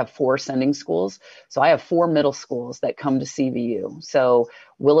that we have 4 sending schools. So I have 4 middle schools that come to CVU. So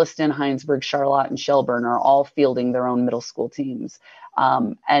Williston, Heinsberg, Charlotte, and Shelburne are all fielding their own middle school teams.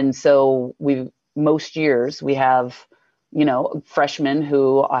 And so most years we have, freshmen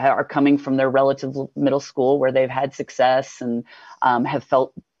who are coming from their relative middle school where they've had success and have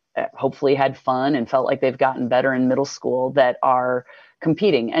hopefully had fun and felt like they've gotten better in middle school that are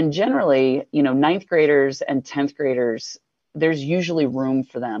competing. And generally, 9th graders and 10th graders, there's usually room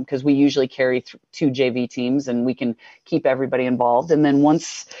for them because we usually carry 2 JV teams and we can keep everybody involved. And then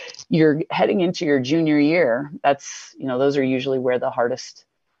once you're heading into your junior year, that's, those are usually where the hardest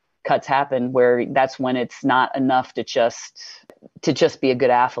cuts happen, where that's when it's not enough to just be a good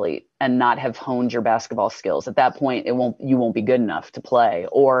athlete and not have honed your basketball skills. At that point, you won't be good enough to play,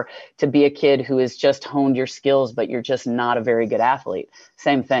 or to be a kid who has just honed your skills, but you're just not a very good athlete.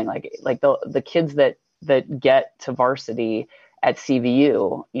 Same thing, like the kids that get to varsity at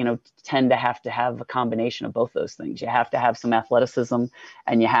CVU, tend to have a combination of both those things. You have to have some athleticism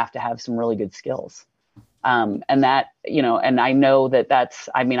and you have to have some really good skills. And that, and I know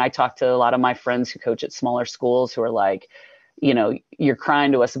I talk to a lot of my friends who coach at smaller schools who are like, you're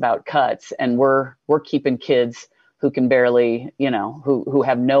crying to us about cuts, and we're keeping kids who can barely, who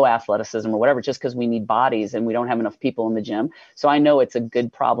have no athleticism or whatever, just because we need bodies and we don't have enough people in the gym. So I know it's a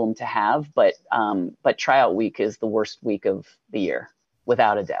good problem to have, but tryout week is the worst week of the year,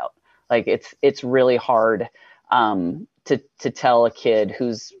 without a doubt. Like it's really hard, to tell a kid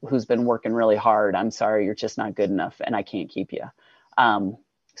who's been working really hard, I'm sorry, you're just not good enough and I can't keep you.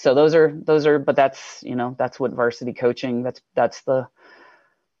 So those are, but that's what varsity coaching, that's the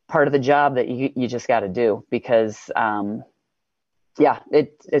part of the job that you just got to do, because,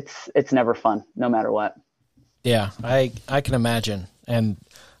 it's never fun, no matter what. Yeah, I can imagine. And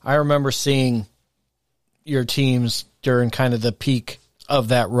I remember seeing your teams during kind of the peak of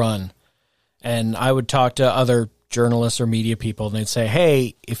that run. And I would talk to other journalists or media people, and they'd say,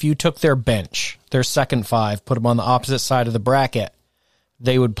 hey, if you took their bench, their second 5, put them on the opposite side of the bracket,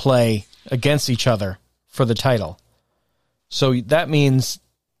 they would play against each other for the title. So that means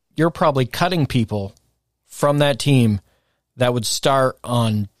you're probably cutting people from that team that would start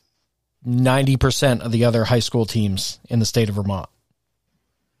on 90% of the other high school teams in the state of Vermont.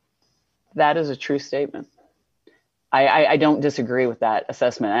 That is a true statement. I don't disagree with that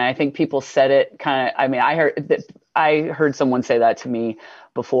assessment. And I think people said it kind of, I heard someone say that to me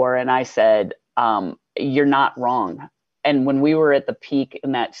before, and I said, you're not wrong. And when we were at the peak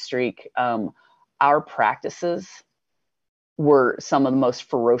in that streak, our practices were some of the most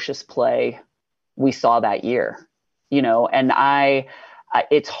ferocious play we saw that year, and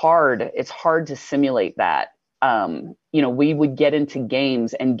it's hard to simulate that. We would get into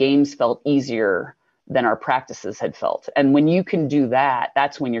games and games felt easier than our practices had felt. And when you can do that,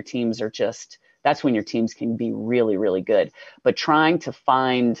 that's when your teams can be really, really good. But trying to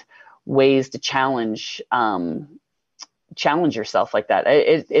find ways to challenge yourself like that,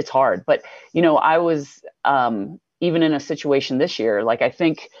 it's hard. But, I was, even in a situation this year, like I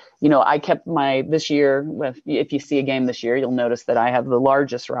think, I kept this year, if you see a game this year, you'll notice that I have the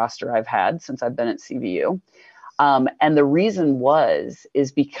largest roster I've had since I've been at CVU. And the reason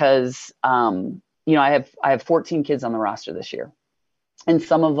is because, I have 14 kids on the roster this year, and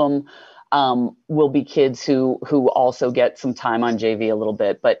some of them will be kids who also get some time on JV a little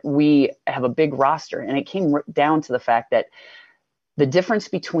bit, but we have a big roster. And it came down to the fact that the difference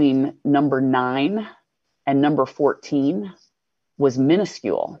between number 9 and number 14 was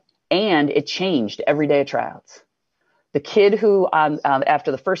minuscule, and it changed every day of tryouts. The kid who,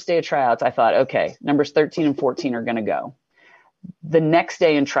 after the first day of tryouts, I thought, okay, numbers 13 and 14 are going to go. The next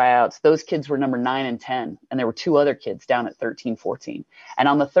day in tryouts, those kids were number 9 and 10, and there were 2 other kids down at 13, 14. And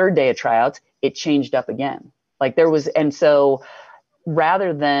on the third day of tryouts, it changed up again. And so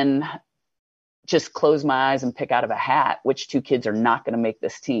rather than just close my eyes and pick out of a hat which 2 kids are not going to make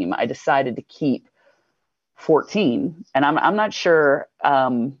this team, I decided to keep 14. And I'm not sure,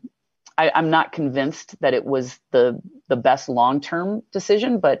 I'm not convinced that it was the best long-term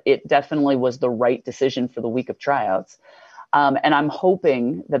decision, but it definitely was the right decision for the week of tryouts. And I'm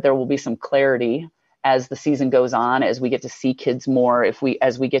hoping that there will be some clarity as the season goes on, as we get to see kids more,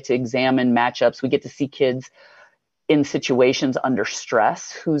 as we get to examine matchups, we get to see kids in situations under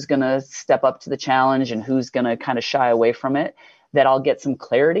stress, who's going to step up to the challenge and who's going to kind of shy away from it, that I'll get some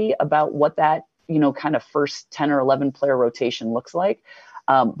clarity about what that kind of first 10 or 11 player rotation looks like.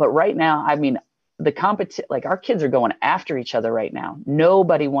 But right now, I mean, like our kids are going after each other right now.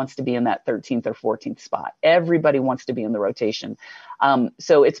 Nobody wants to be in that 13th or 14th spot. Everybody wants to be in the rotation.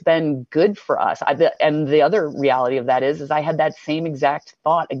 So it's been good for us. And the other reality of that is I had that same exact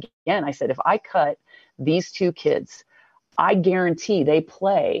thought again. I said, if I cut these two kids, I guarantee they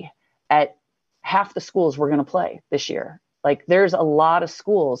play at half the schools we're going to play this year. Like there's a lot of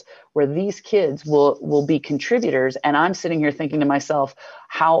schools where these kids will be contributors. And I'm sitting here thinking to myself,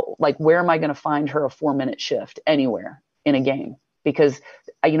 where am I going to find her a 4-minute shift anywhere in a game? Because,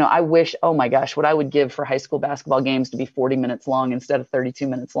 I wish, oh my gosh, what I would give for high school basketball games to be 40 minutes long instead of 32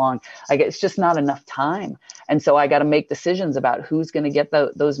 minutes long. It's just not enough time. And so I got to make decisions about who's going to get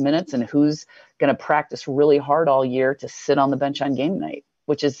those minutes and who's going to practice really hard all year to sit on the bench on game night,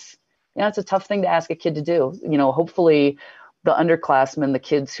 which is, it's a tough thing to ask a kid to do. Hopefully the underclassmen, the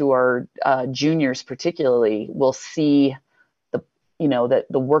kids who are juniors particularly, will see that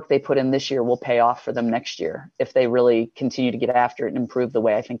the work they put in this year will pay off for them next year if they really continue to get after it and improve the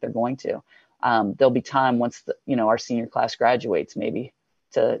way I think they're going to. There'll be time once our senior class graduates maybe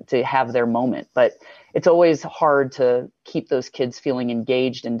to have their moment. But it's always hard to keep those kids feeling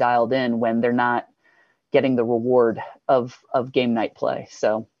engaged and dialed in when they're not getting the reward of game night play.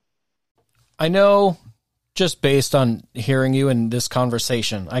 So I know, just based on hearing you in this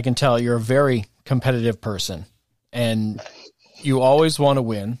conversation, I can tell you're a very competitive person and you always want to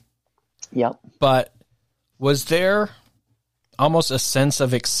win. Yep. But was there almost a sense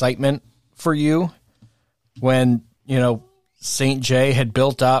of excitement for you when, St. J had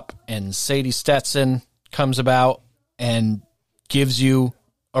built up and Sadie Stetson comes about and gives you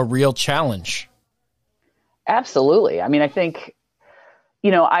a real challenge? Absolutely. I mean, I think,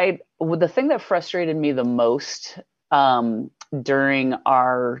 the thing that frustrated me the most during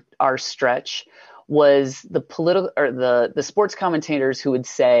our stretch was the political or the sports commentators who would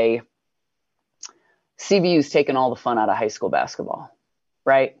say CBU's taken all the fun out of high school basketball,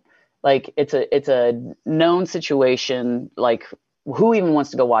 right? Like it's a known situation. Like who even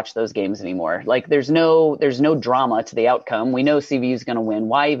wants to go watch those games anymore? Like there's no drama to the outcome. We know CBU's going to win.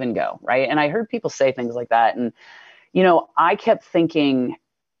 Why even go, right? And I heard people say things like that, and I kept thinking,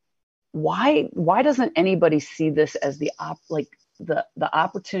 why doesn't anybody see this as the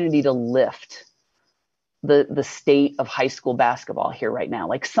opportunity to lift the state of high school basketball here right now?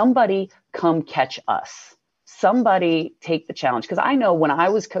 Like somebody come catch us, somebody take the challenge. Cause I know when I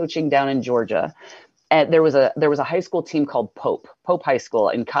was coaching down in Georgia, there was a high school team called Pope High School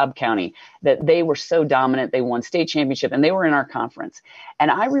in Cobb County that they were so dominant. They won state championship and they were in our conference.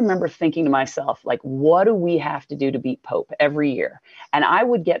 And I remember thinking to myself, like, what do we have to do to beat Pope every year? And I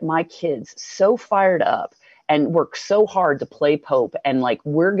would get my kids so fired up and work so hard to play Pope. And like,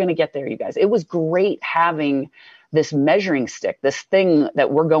 we're going to get there, you guys. It was great having this measuring stick, this thing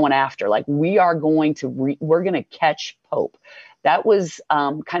that we're going after. Like we're going to catch Pope. That was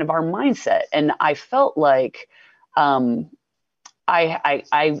kind of our mindset. And I felt like I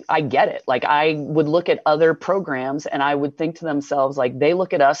get it. Like I would look at other programs and I would think to themselves, like, they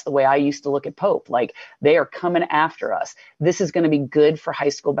look at us the way I used to look at Pope. Like they are coming after us. This is going to be good for high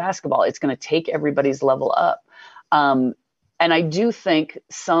school basketball. It's going to take everybody's level up. And I do think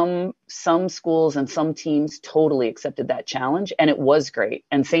some schools and some teams totally accepted that challenge, and it was great.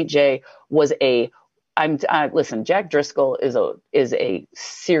 And St. J was listen, Jack Driscoll is a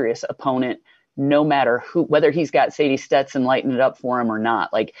serious opponent, no matter whether he's got Sadie Stetson lighting it up for him or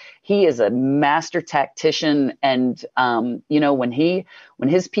not. Like he is a master tactician. And, when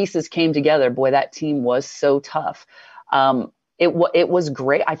his pieces came together, boy, that team was so tough. It was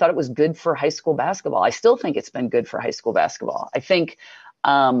great. I thought it was good for high school basketball. I still think it's been good for high school basketball. I think,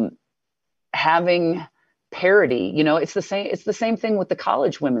 having parity, it's the same thing with the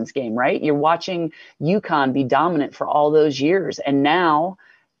college women's game, right? You're watching UConn be dominant for all those years. And now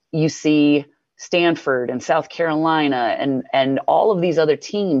you see Stanford and South Carolina and all of these other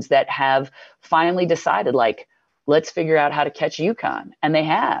teams that have finally decided, like, let's figure out how to catch UConn. And they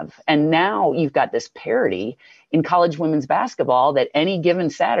have. And now you've got this parity in college women's basketball that any given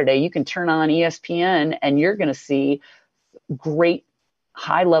Saturday you can turn on ESPN and you're going to see great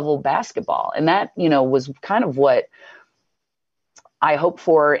high level basketball. And that, was kind of what I hope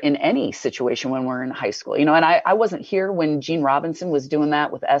for in any situation when we're in high school, and I wasn't here when Gene Robinson was doing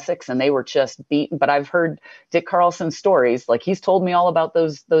that with Essex and they were just beaten, but I've heard Dick Carlson's stories. Like he's told me all about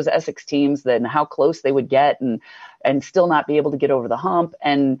those Essex teams and how close they would get and still not be able to get over the hump.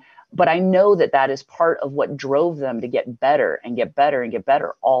 But I know that is part of what drove them to get better and get better and get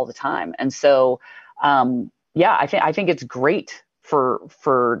better all the time. And so, I think it's great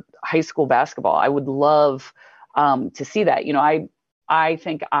for high school basketball. I would love to see that. I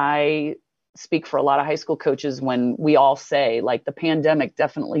think I speak for a lot of high school coaches when we all say, like, the pandemic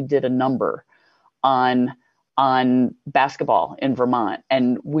definitely did a number on basketball in Vermont,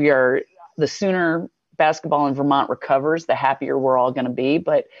 and the sooner basketball in Vermont recovers, the happier we're all going to be.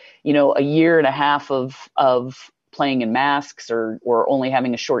 But a year and a half of playing in masks or only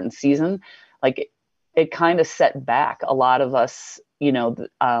having a shortened season, like, it kind of set back a lot of us, and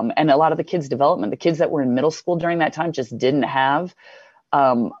a lot of the kids' development. The kids that were in middle school during that time just didn't have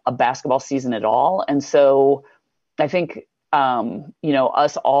a basketball season at all. And so I think,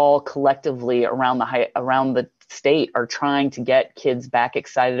 us all collectively around the state are trying to get kids back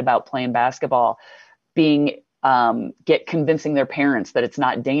excited about playing basketball, convincing their parents that it's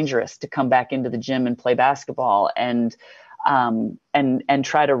not dangerous to come back into the gym and play basketball, and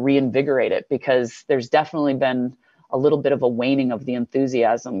try to reinvigorate it, because there's definitely been a little bit of a waning of the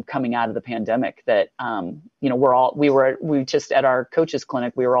enthusiasm coming out of the pandemic that, we just at our coaches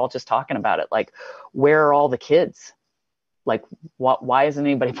clinic, we were all just talking about it. Like, where are all the kids? Like, why isn't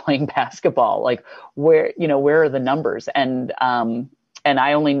anybody playing basketball? Like, where are the numbers? And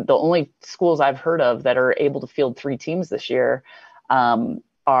the only schools I've heard of that are able to field 3 teams this year,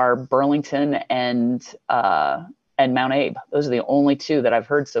 are Burlington and Mount Abe. Those are the only 2 that I've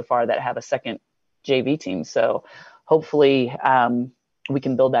heard so far that have a second JV team. So hopefully we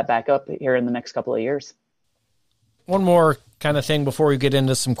can build that back up here in the next couple of years. One more kind of thing before we get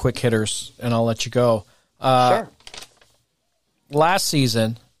into some quick hitters, and I'll let you go. Sure. Last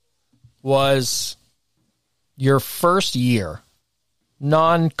season was your first year,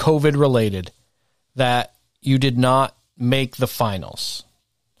 non-COVID related, that you did not make the finals.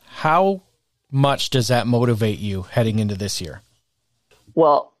 How much does that motivate you heading into this year?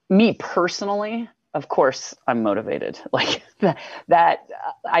 Well, me personally, of course, I'm motivated. Like that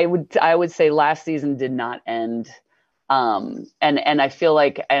I would say last season did not end. And I feel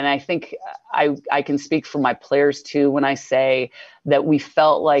like, and I think I can speak for my players too, when I say that we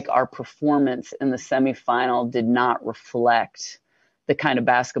felt like our performance in the semifinal did not reflect the kind of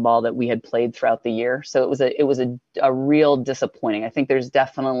basketball that we had played throughout the year. So it was a real disappointing. I think there's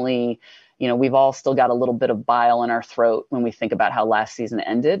definitely, we've all still got a little bit of bile in our throat when we think about how last season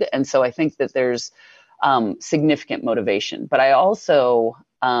ended. And so I think that there's significant motivation, but I also,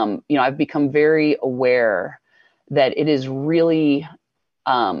 I've become very aware that it is really,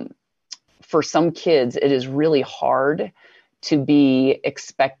 for some kids, it is really hard to be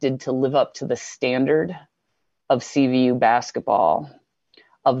expected to live up to the standard of CVU basketball,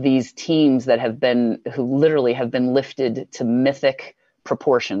 of these teams that who literally have been lifted to mythic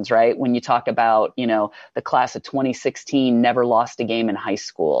proportions, right? When you talk about, the class of 2016 never lost a game in high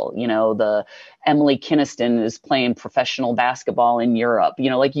school, the Emily Kinniston is playing professional basketball in Europe,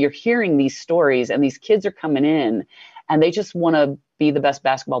 like you're hearing these stories, and these kids are coming in and they just want to be the best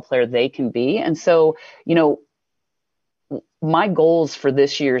basketball player they can be. And so, my goals for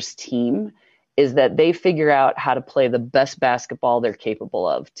this year's team is that they figure out how to play the best basketball they're capable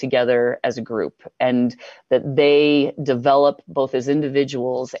of together as a group, and that they develop both as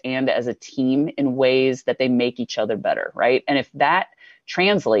individuals and as a team in ways that they make each other better, right? And if that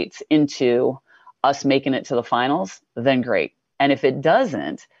translates into us making it to the finals, then great. And if it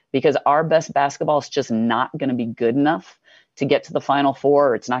doesn't, because our best basketball is just not going to be good enough to get to the Final Four,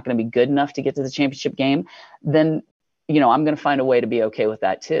 or it's not going to be good enough to get to the championship game, then I'm going to find a way to be okay with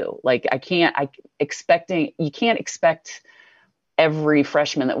that too. Like you can't expect every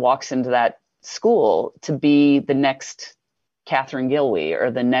freshman that walks into that school to be the next Catherine Gilwey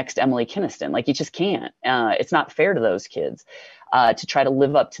or the next Emily Kinniston. Like you just can't. It's not fair to those kids to try to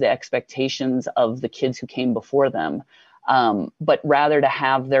live up to the expectations of the kids who came before them. But rather to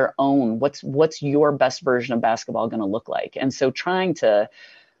have their own, what's your best version of basketball going to look like? And so trying to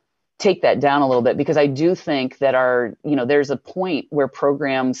take that down a little bit, because I do think that there's a point where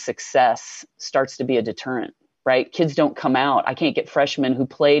program success starts to be a deterrent, right? Kids don't come out. I can't get freshmen who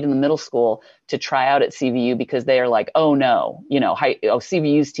played in the middle school to try out at CVU because they are like, oh no,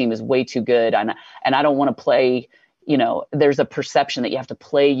 CVU's team is way too good. And I don't want to play, there's a perception that you have to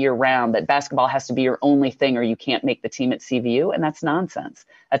play year round, that basketball has to be your only thing or you can't make the team at CVU. And that's nonsense.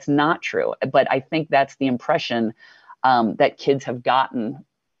 That's not true. But I think that's the impression that kids have gotten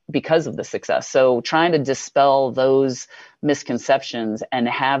because of the success. So trying to dispel those misconceptions and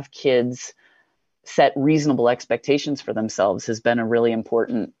have kids set reasonable expectations for themselves has been a really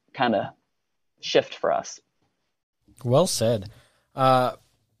important kind of shift for us. Well said.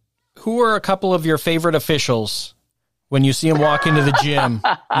 Who are a couple of your favorite officials? When you see them walk into the gym,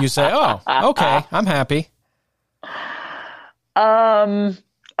 you say, oh, okay, I'm happy.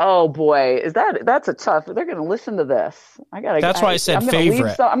 Oh boy, that's a tough. They're going to listen to this. That's why I said I'm going to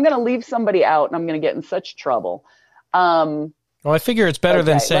favorite. I'm going to leave somebody out, and I'm going to get in such trouble. Well, I figure it's better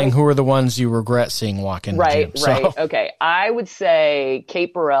than saying who are the ones you regret seeing walk in the gym. Right. Okay. I would say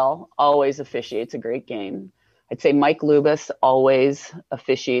Kate Burrell always officiates a great game. I'd say Mike Lubis always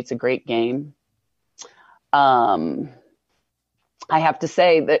officiates a great game. I have to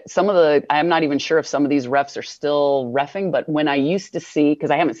say that I'm not even sure if some of these refs are still reffing, but when I used to see, because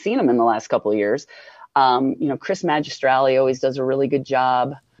I haven't seen them in the last couple of years, Chris Magistrali always does a really good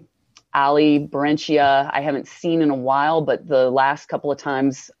job. Ali Berencia, I haven't seen in a while, but the last couple of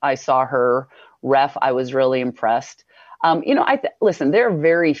times I saw her ref, I was really impressed. Listen, there are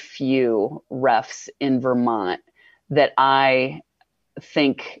very few refs in Vermont that I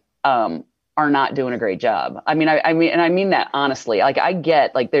think are not doing a great job. I mean that honestly. Like I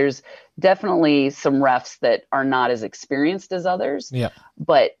get, like there's definitely some refs that are not as experienced as others. Yeah.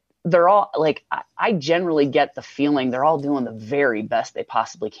 But they're all like, I generally get the feeling they're all doing the very best they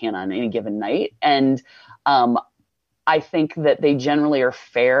possibly can on any given night. And I think that they generally are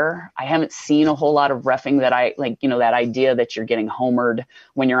fair. I haven't seen a whole lot of reffing that I like, that idea that you're getting homered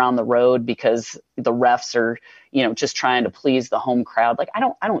when you're on the road because the refs are, just trying to please the home crowd. Like, I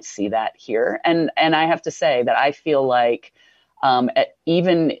don't see that here. And I have to say that I feel like,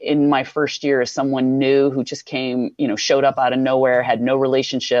 even in my first year as someone new who just came, showed up out of nowhere, had no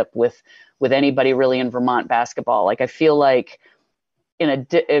relationship with anybody really in Vermont basketball. Like, I feel like in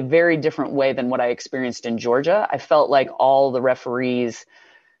a very different way than what I experienced in Georgia, I felt like all the referees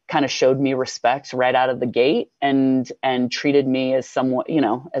kind of showed me respect right out of the gate and treated me as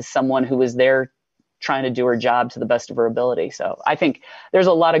someone who was there trying to do her job to the best of her ability. So I think there's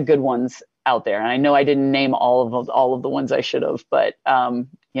a lot of good ones out there. And I know I didn't name all of the ones I should have, but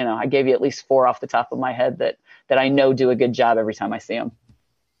I gave you at least 4 off the top of my head that I know do a good job every time I see them.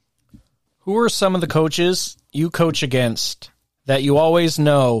 Who are some of the coaches you coach against that you always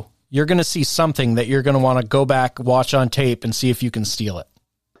know you're going to see something that you're going to want to go back, watch on tape, and see if you can steal it?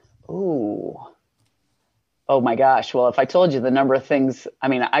 Ooh. Oh my gosh. Well, if I told you the number of things, I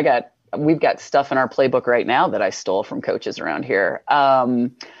mean, we've got stuff in our playbook right now that I stole from coaches around here.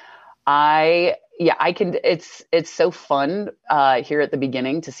 I can. It's so fun here at the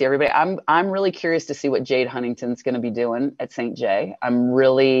beginning to see everybody. I'm really curious to see what Jade Huntington's going to be doing at St. J. I'm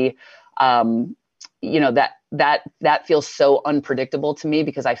really, that feels so unpredictable to me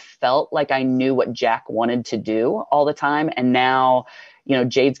because I felt like I knew what Jack wanted to do all the time, and now,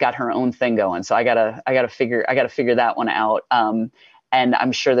 Jade's got her own thing going. So I gotta figure that one out. And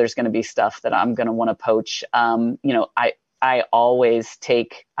I'm sure there's going to be stuff that I'm going to want to poach. I always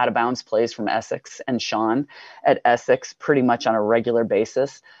take out of bounds plays from Essex and Sean at Essex pretty much on a regular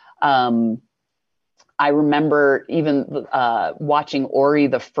basis. I remember even watching Ori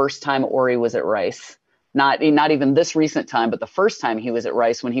the first time Ori was at Rice. Not even this recent time, but the first time he was at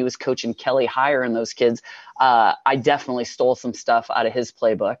Rice when he was coaching Kelly Hire and those kids. I definitely stole some stuff out of his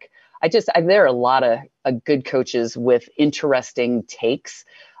playbook. There are a lot of good coaches with interesting takes.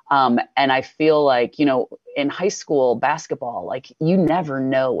 And I feel like, in high school basketball, like you never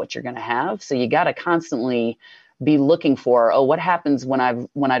know what you're going to have. So you got to constantly be looking for, what happens when I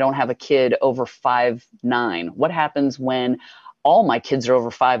don't have a kid over 5'9"? What happens when all my kids are over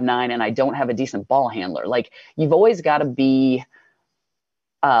 5'9" and I don't have a decent ball handler? Like you've always got to be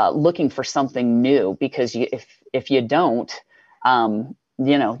looking for something new because if you don't,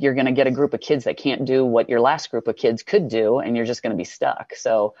 you're going to get a group of kids that can't do what your last group of kids could do, and you're just going to be stuck.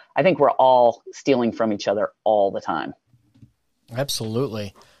 So I think we're all stealing from each other all the time.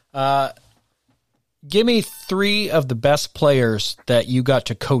 Absolutely. Give me 3 of the best players that you got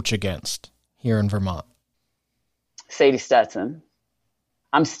to coach against here in Vermont. Sadie Stetson.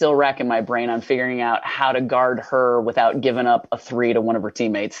 I'm still racking my brain on figuring out how to guard her without giving up a 3 to one of her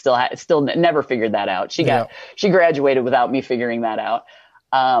teammates. Still never figured that out. She graduated without me figuring that out.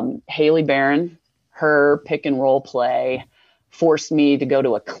 Haley Barron, her pick and roll play forced me to go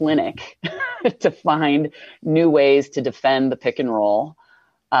to a clinic to find new ways to defend the pick and roll.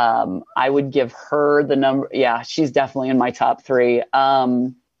 I would give her the number. Yeah, she's definitely in my top 3.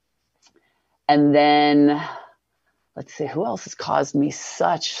 And then let's see, who else has caused me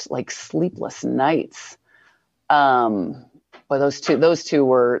such like sleepless nights? But those two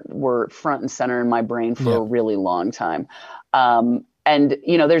were front and center in my brain for a really long time. And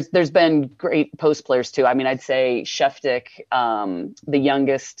there's been great post players too. I mean, I'd say Sheftik, the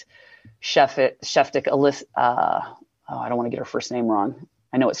youngest Sheftik, Alyssa. I don't want to get her first name wrong.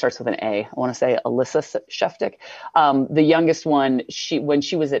 I know it starts with an A. I want to say Alyssa Sheftik. The youngest one, when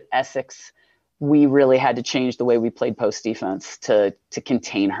she was at Essex, we really had to change the way we played post defense to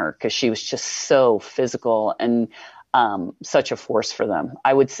contain her, because she was just so physical and such a force for them.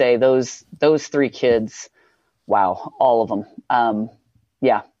 I would say those three kids, wow, all of them.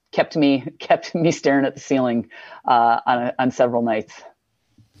 Yeah, kept me staring at the ceiling on several nights.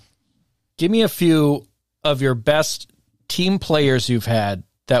 Give me a few of your best team players you've had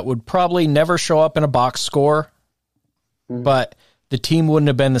that would probably never show up in a box score, but the team wouldn't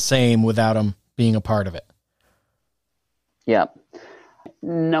have been the same without them being a part of it. Yeah.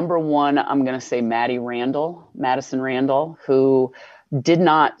 Number one, I'm going to say Madison Randall, who did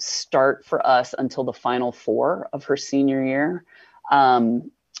not start for us until the final four of her senior year.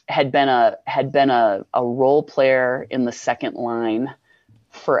 Had been a role player in the second line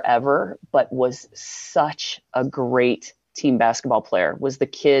forever, but was such a great team basketball player. Was the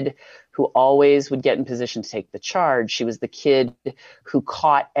kid who always would get in position to take the charge. She was the kid who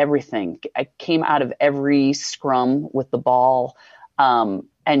caught everything. I came out of every scrum with the ball,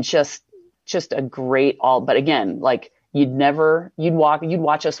 and just a great but again, like you'd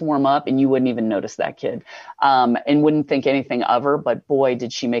watch us warm up and you wouldn't even notice that kid, and wouldn't think anything of her, but boy,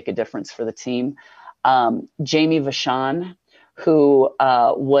 did she make a difference for the team. Jamie Vachon, who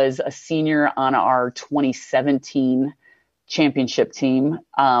was a senior on our 2017 championship team,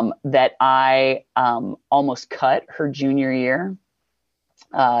 that I almost cut her junior year,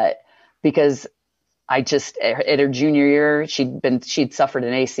 because at her junior year, she'd suffered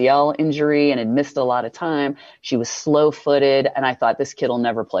an ACL injury and had missed a lot of time. She was slow-footed, and I thought, this kid will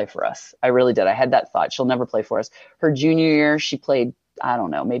never play for us. I really did. I had that thought. She'll never play for us. Her junior year, she played, I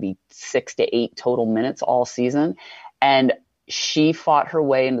don't know, maybe 6 to 8 total minutes all season. And she fought her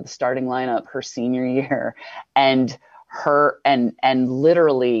way into the starting lineup her senior year, and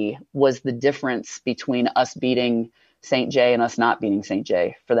literally was the difference between us beating St. J and us not beating St.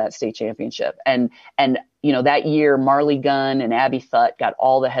 J for that state championship. And that year, Marley Gunn and Abby Thutt got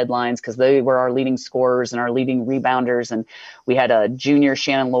all the headlines because they were our leading scorers and our leading rebounders. And we had a junior,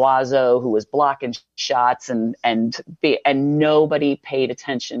 Shannon Loiseau, who was blocking shots, and nobody paid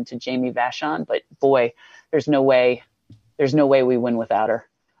attention to Jamie Vachon. But boy, there's no way we win without her.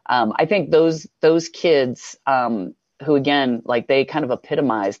 I think those kids, who again, like, they kind of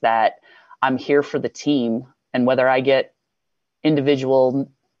epitomize that I'm here for the team, and whether I get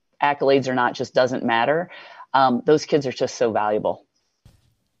individual accolades or not just doesn't matter. Those kids are just so valuable.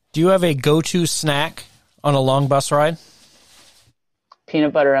 Do you have a go-to snack on a long bus ride?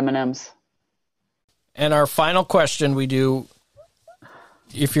 Peanut butter M&Ms. And our final question we do,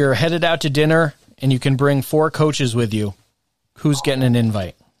 if you're headed out to dinner and you can bring 4 coaches with you, who's getting an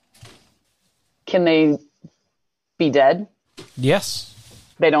invite? Can they be dead? Yes.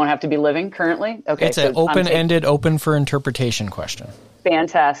 They don't have to be living currently? Okay. It's an open-ended, open for interpretation question.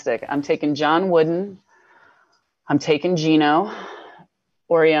 Fantastic. I'm taking John Wooden. I'm taking Gino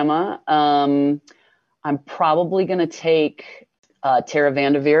Auriemma. I'm probably going to take Tara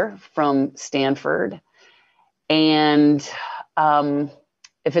Vanderveer from Stanford. And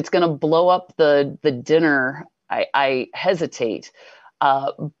if it's going to blow up the dinner, I hesitate.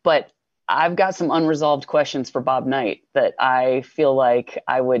 But I've got some unresolved questions for Bob Knight that I feel like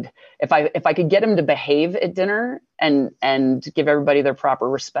I would, if I could get him to behave at dinner and give everybody their proper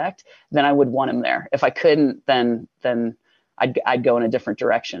respect, then I would want him there. If I couldn't, then I'd go in a different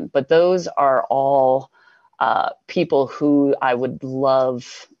direction. But those are all people who I would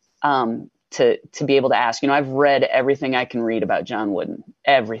love to be able to ask. I've read everything I can read about John Wooden,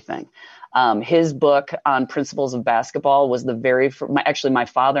 everything. His book on principles of basketball was my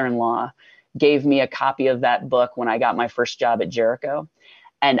father-in-law gave me a copy of that book when I got my first job at Jericho.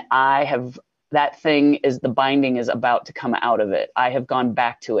 And the binding is about to come out of it. I have gone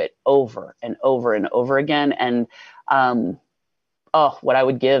back to it over and over and over again. And, what I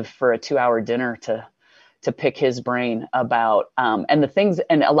would give for a 2-hour dinner to pick his brain about, and the things,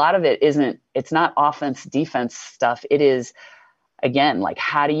 and a lot of it it's not offense, defense stuff. It is, again, like,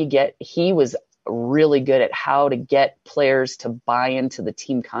 he was really good at how to get players to buy into the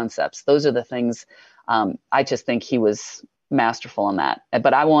team concepts. Those are the things. I just think he was masterful in that.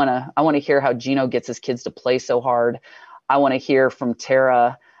 But I want to hear how Gino gets his kids to play so hard. I want to hear from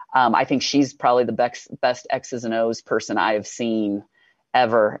Tara. I think she's probably the best X's and O's person I have seen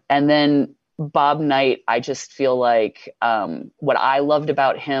ever. And then Bob Knight, I just feel like what I loved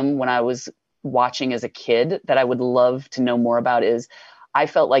about him when I was watching as a kid that I would love to know more about is I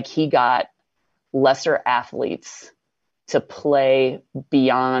felt like he got lesser athletes to play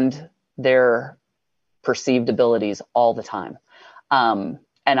beyond their perceived abilities all the time.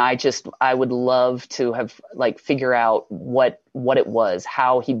 I would love to have figure out what it was,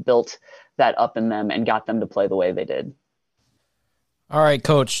 how he built that up in them and got them to play the way they did. All right,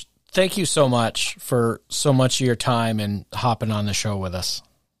 Coach, thank you so much for so much of your time and hopping on the show with us.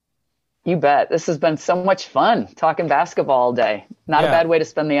 You bet. This has been so much fun talking basketball all day. Not a bad way to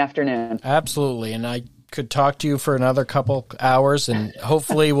spend the afternoon. Absolutely. And I could talk to you for another couple hours, and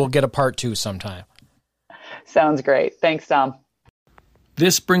hopefully we'll get a part 2 sometime. Sounds great. Thanks, Tom.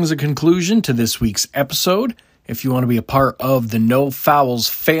 This brings a conclusion to this week's episode. If you want to be a part of the No Fouls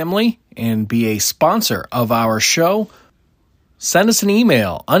family and be a sponsor of our show, send us an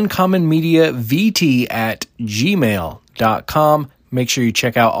email, uncommonmediavt@gmail.com. Make sure you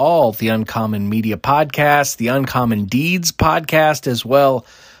check out all the Uncommon Media podcasts, the Uncommon Deeds podcast, as well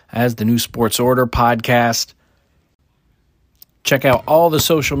as the New Sports Order podcast. Check out all the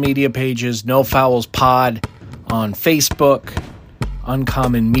social media pages, No Fouls Pod on Facebook,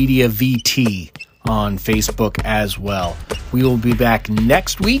 Uncommon Media VT on Facebook as well. We will be back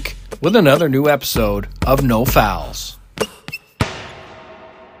next week with another new episode of No Fouls.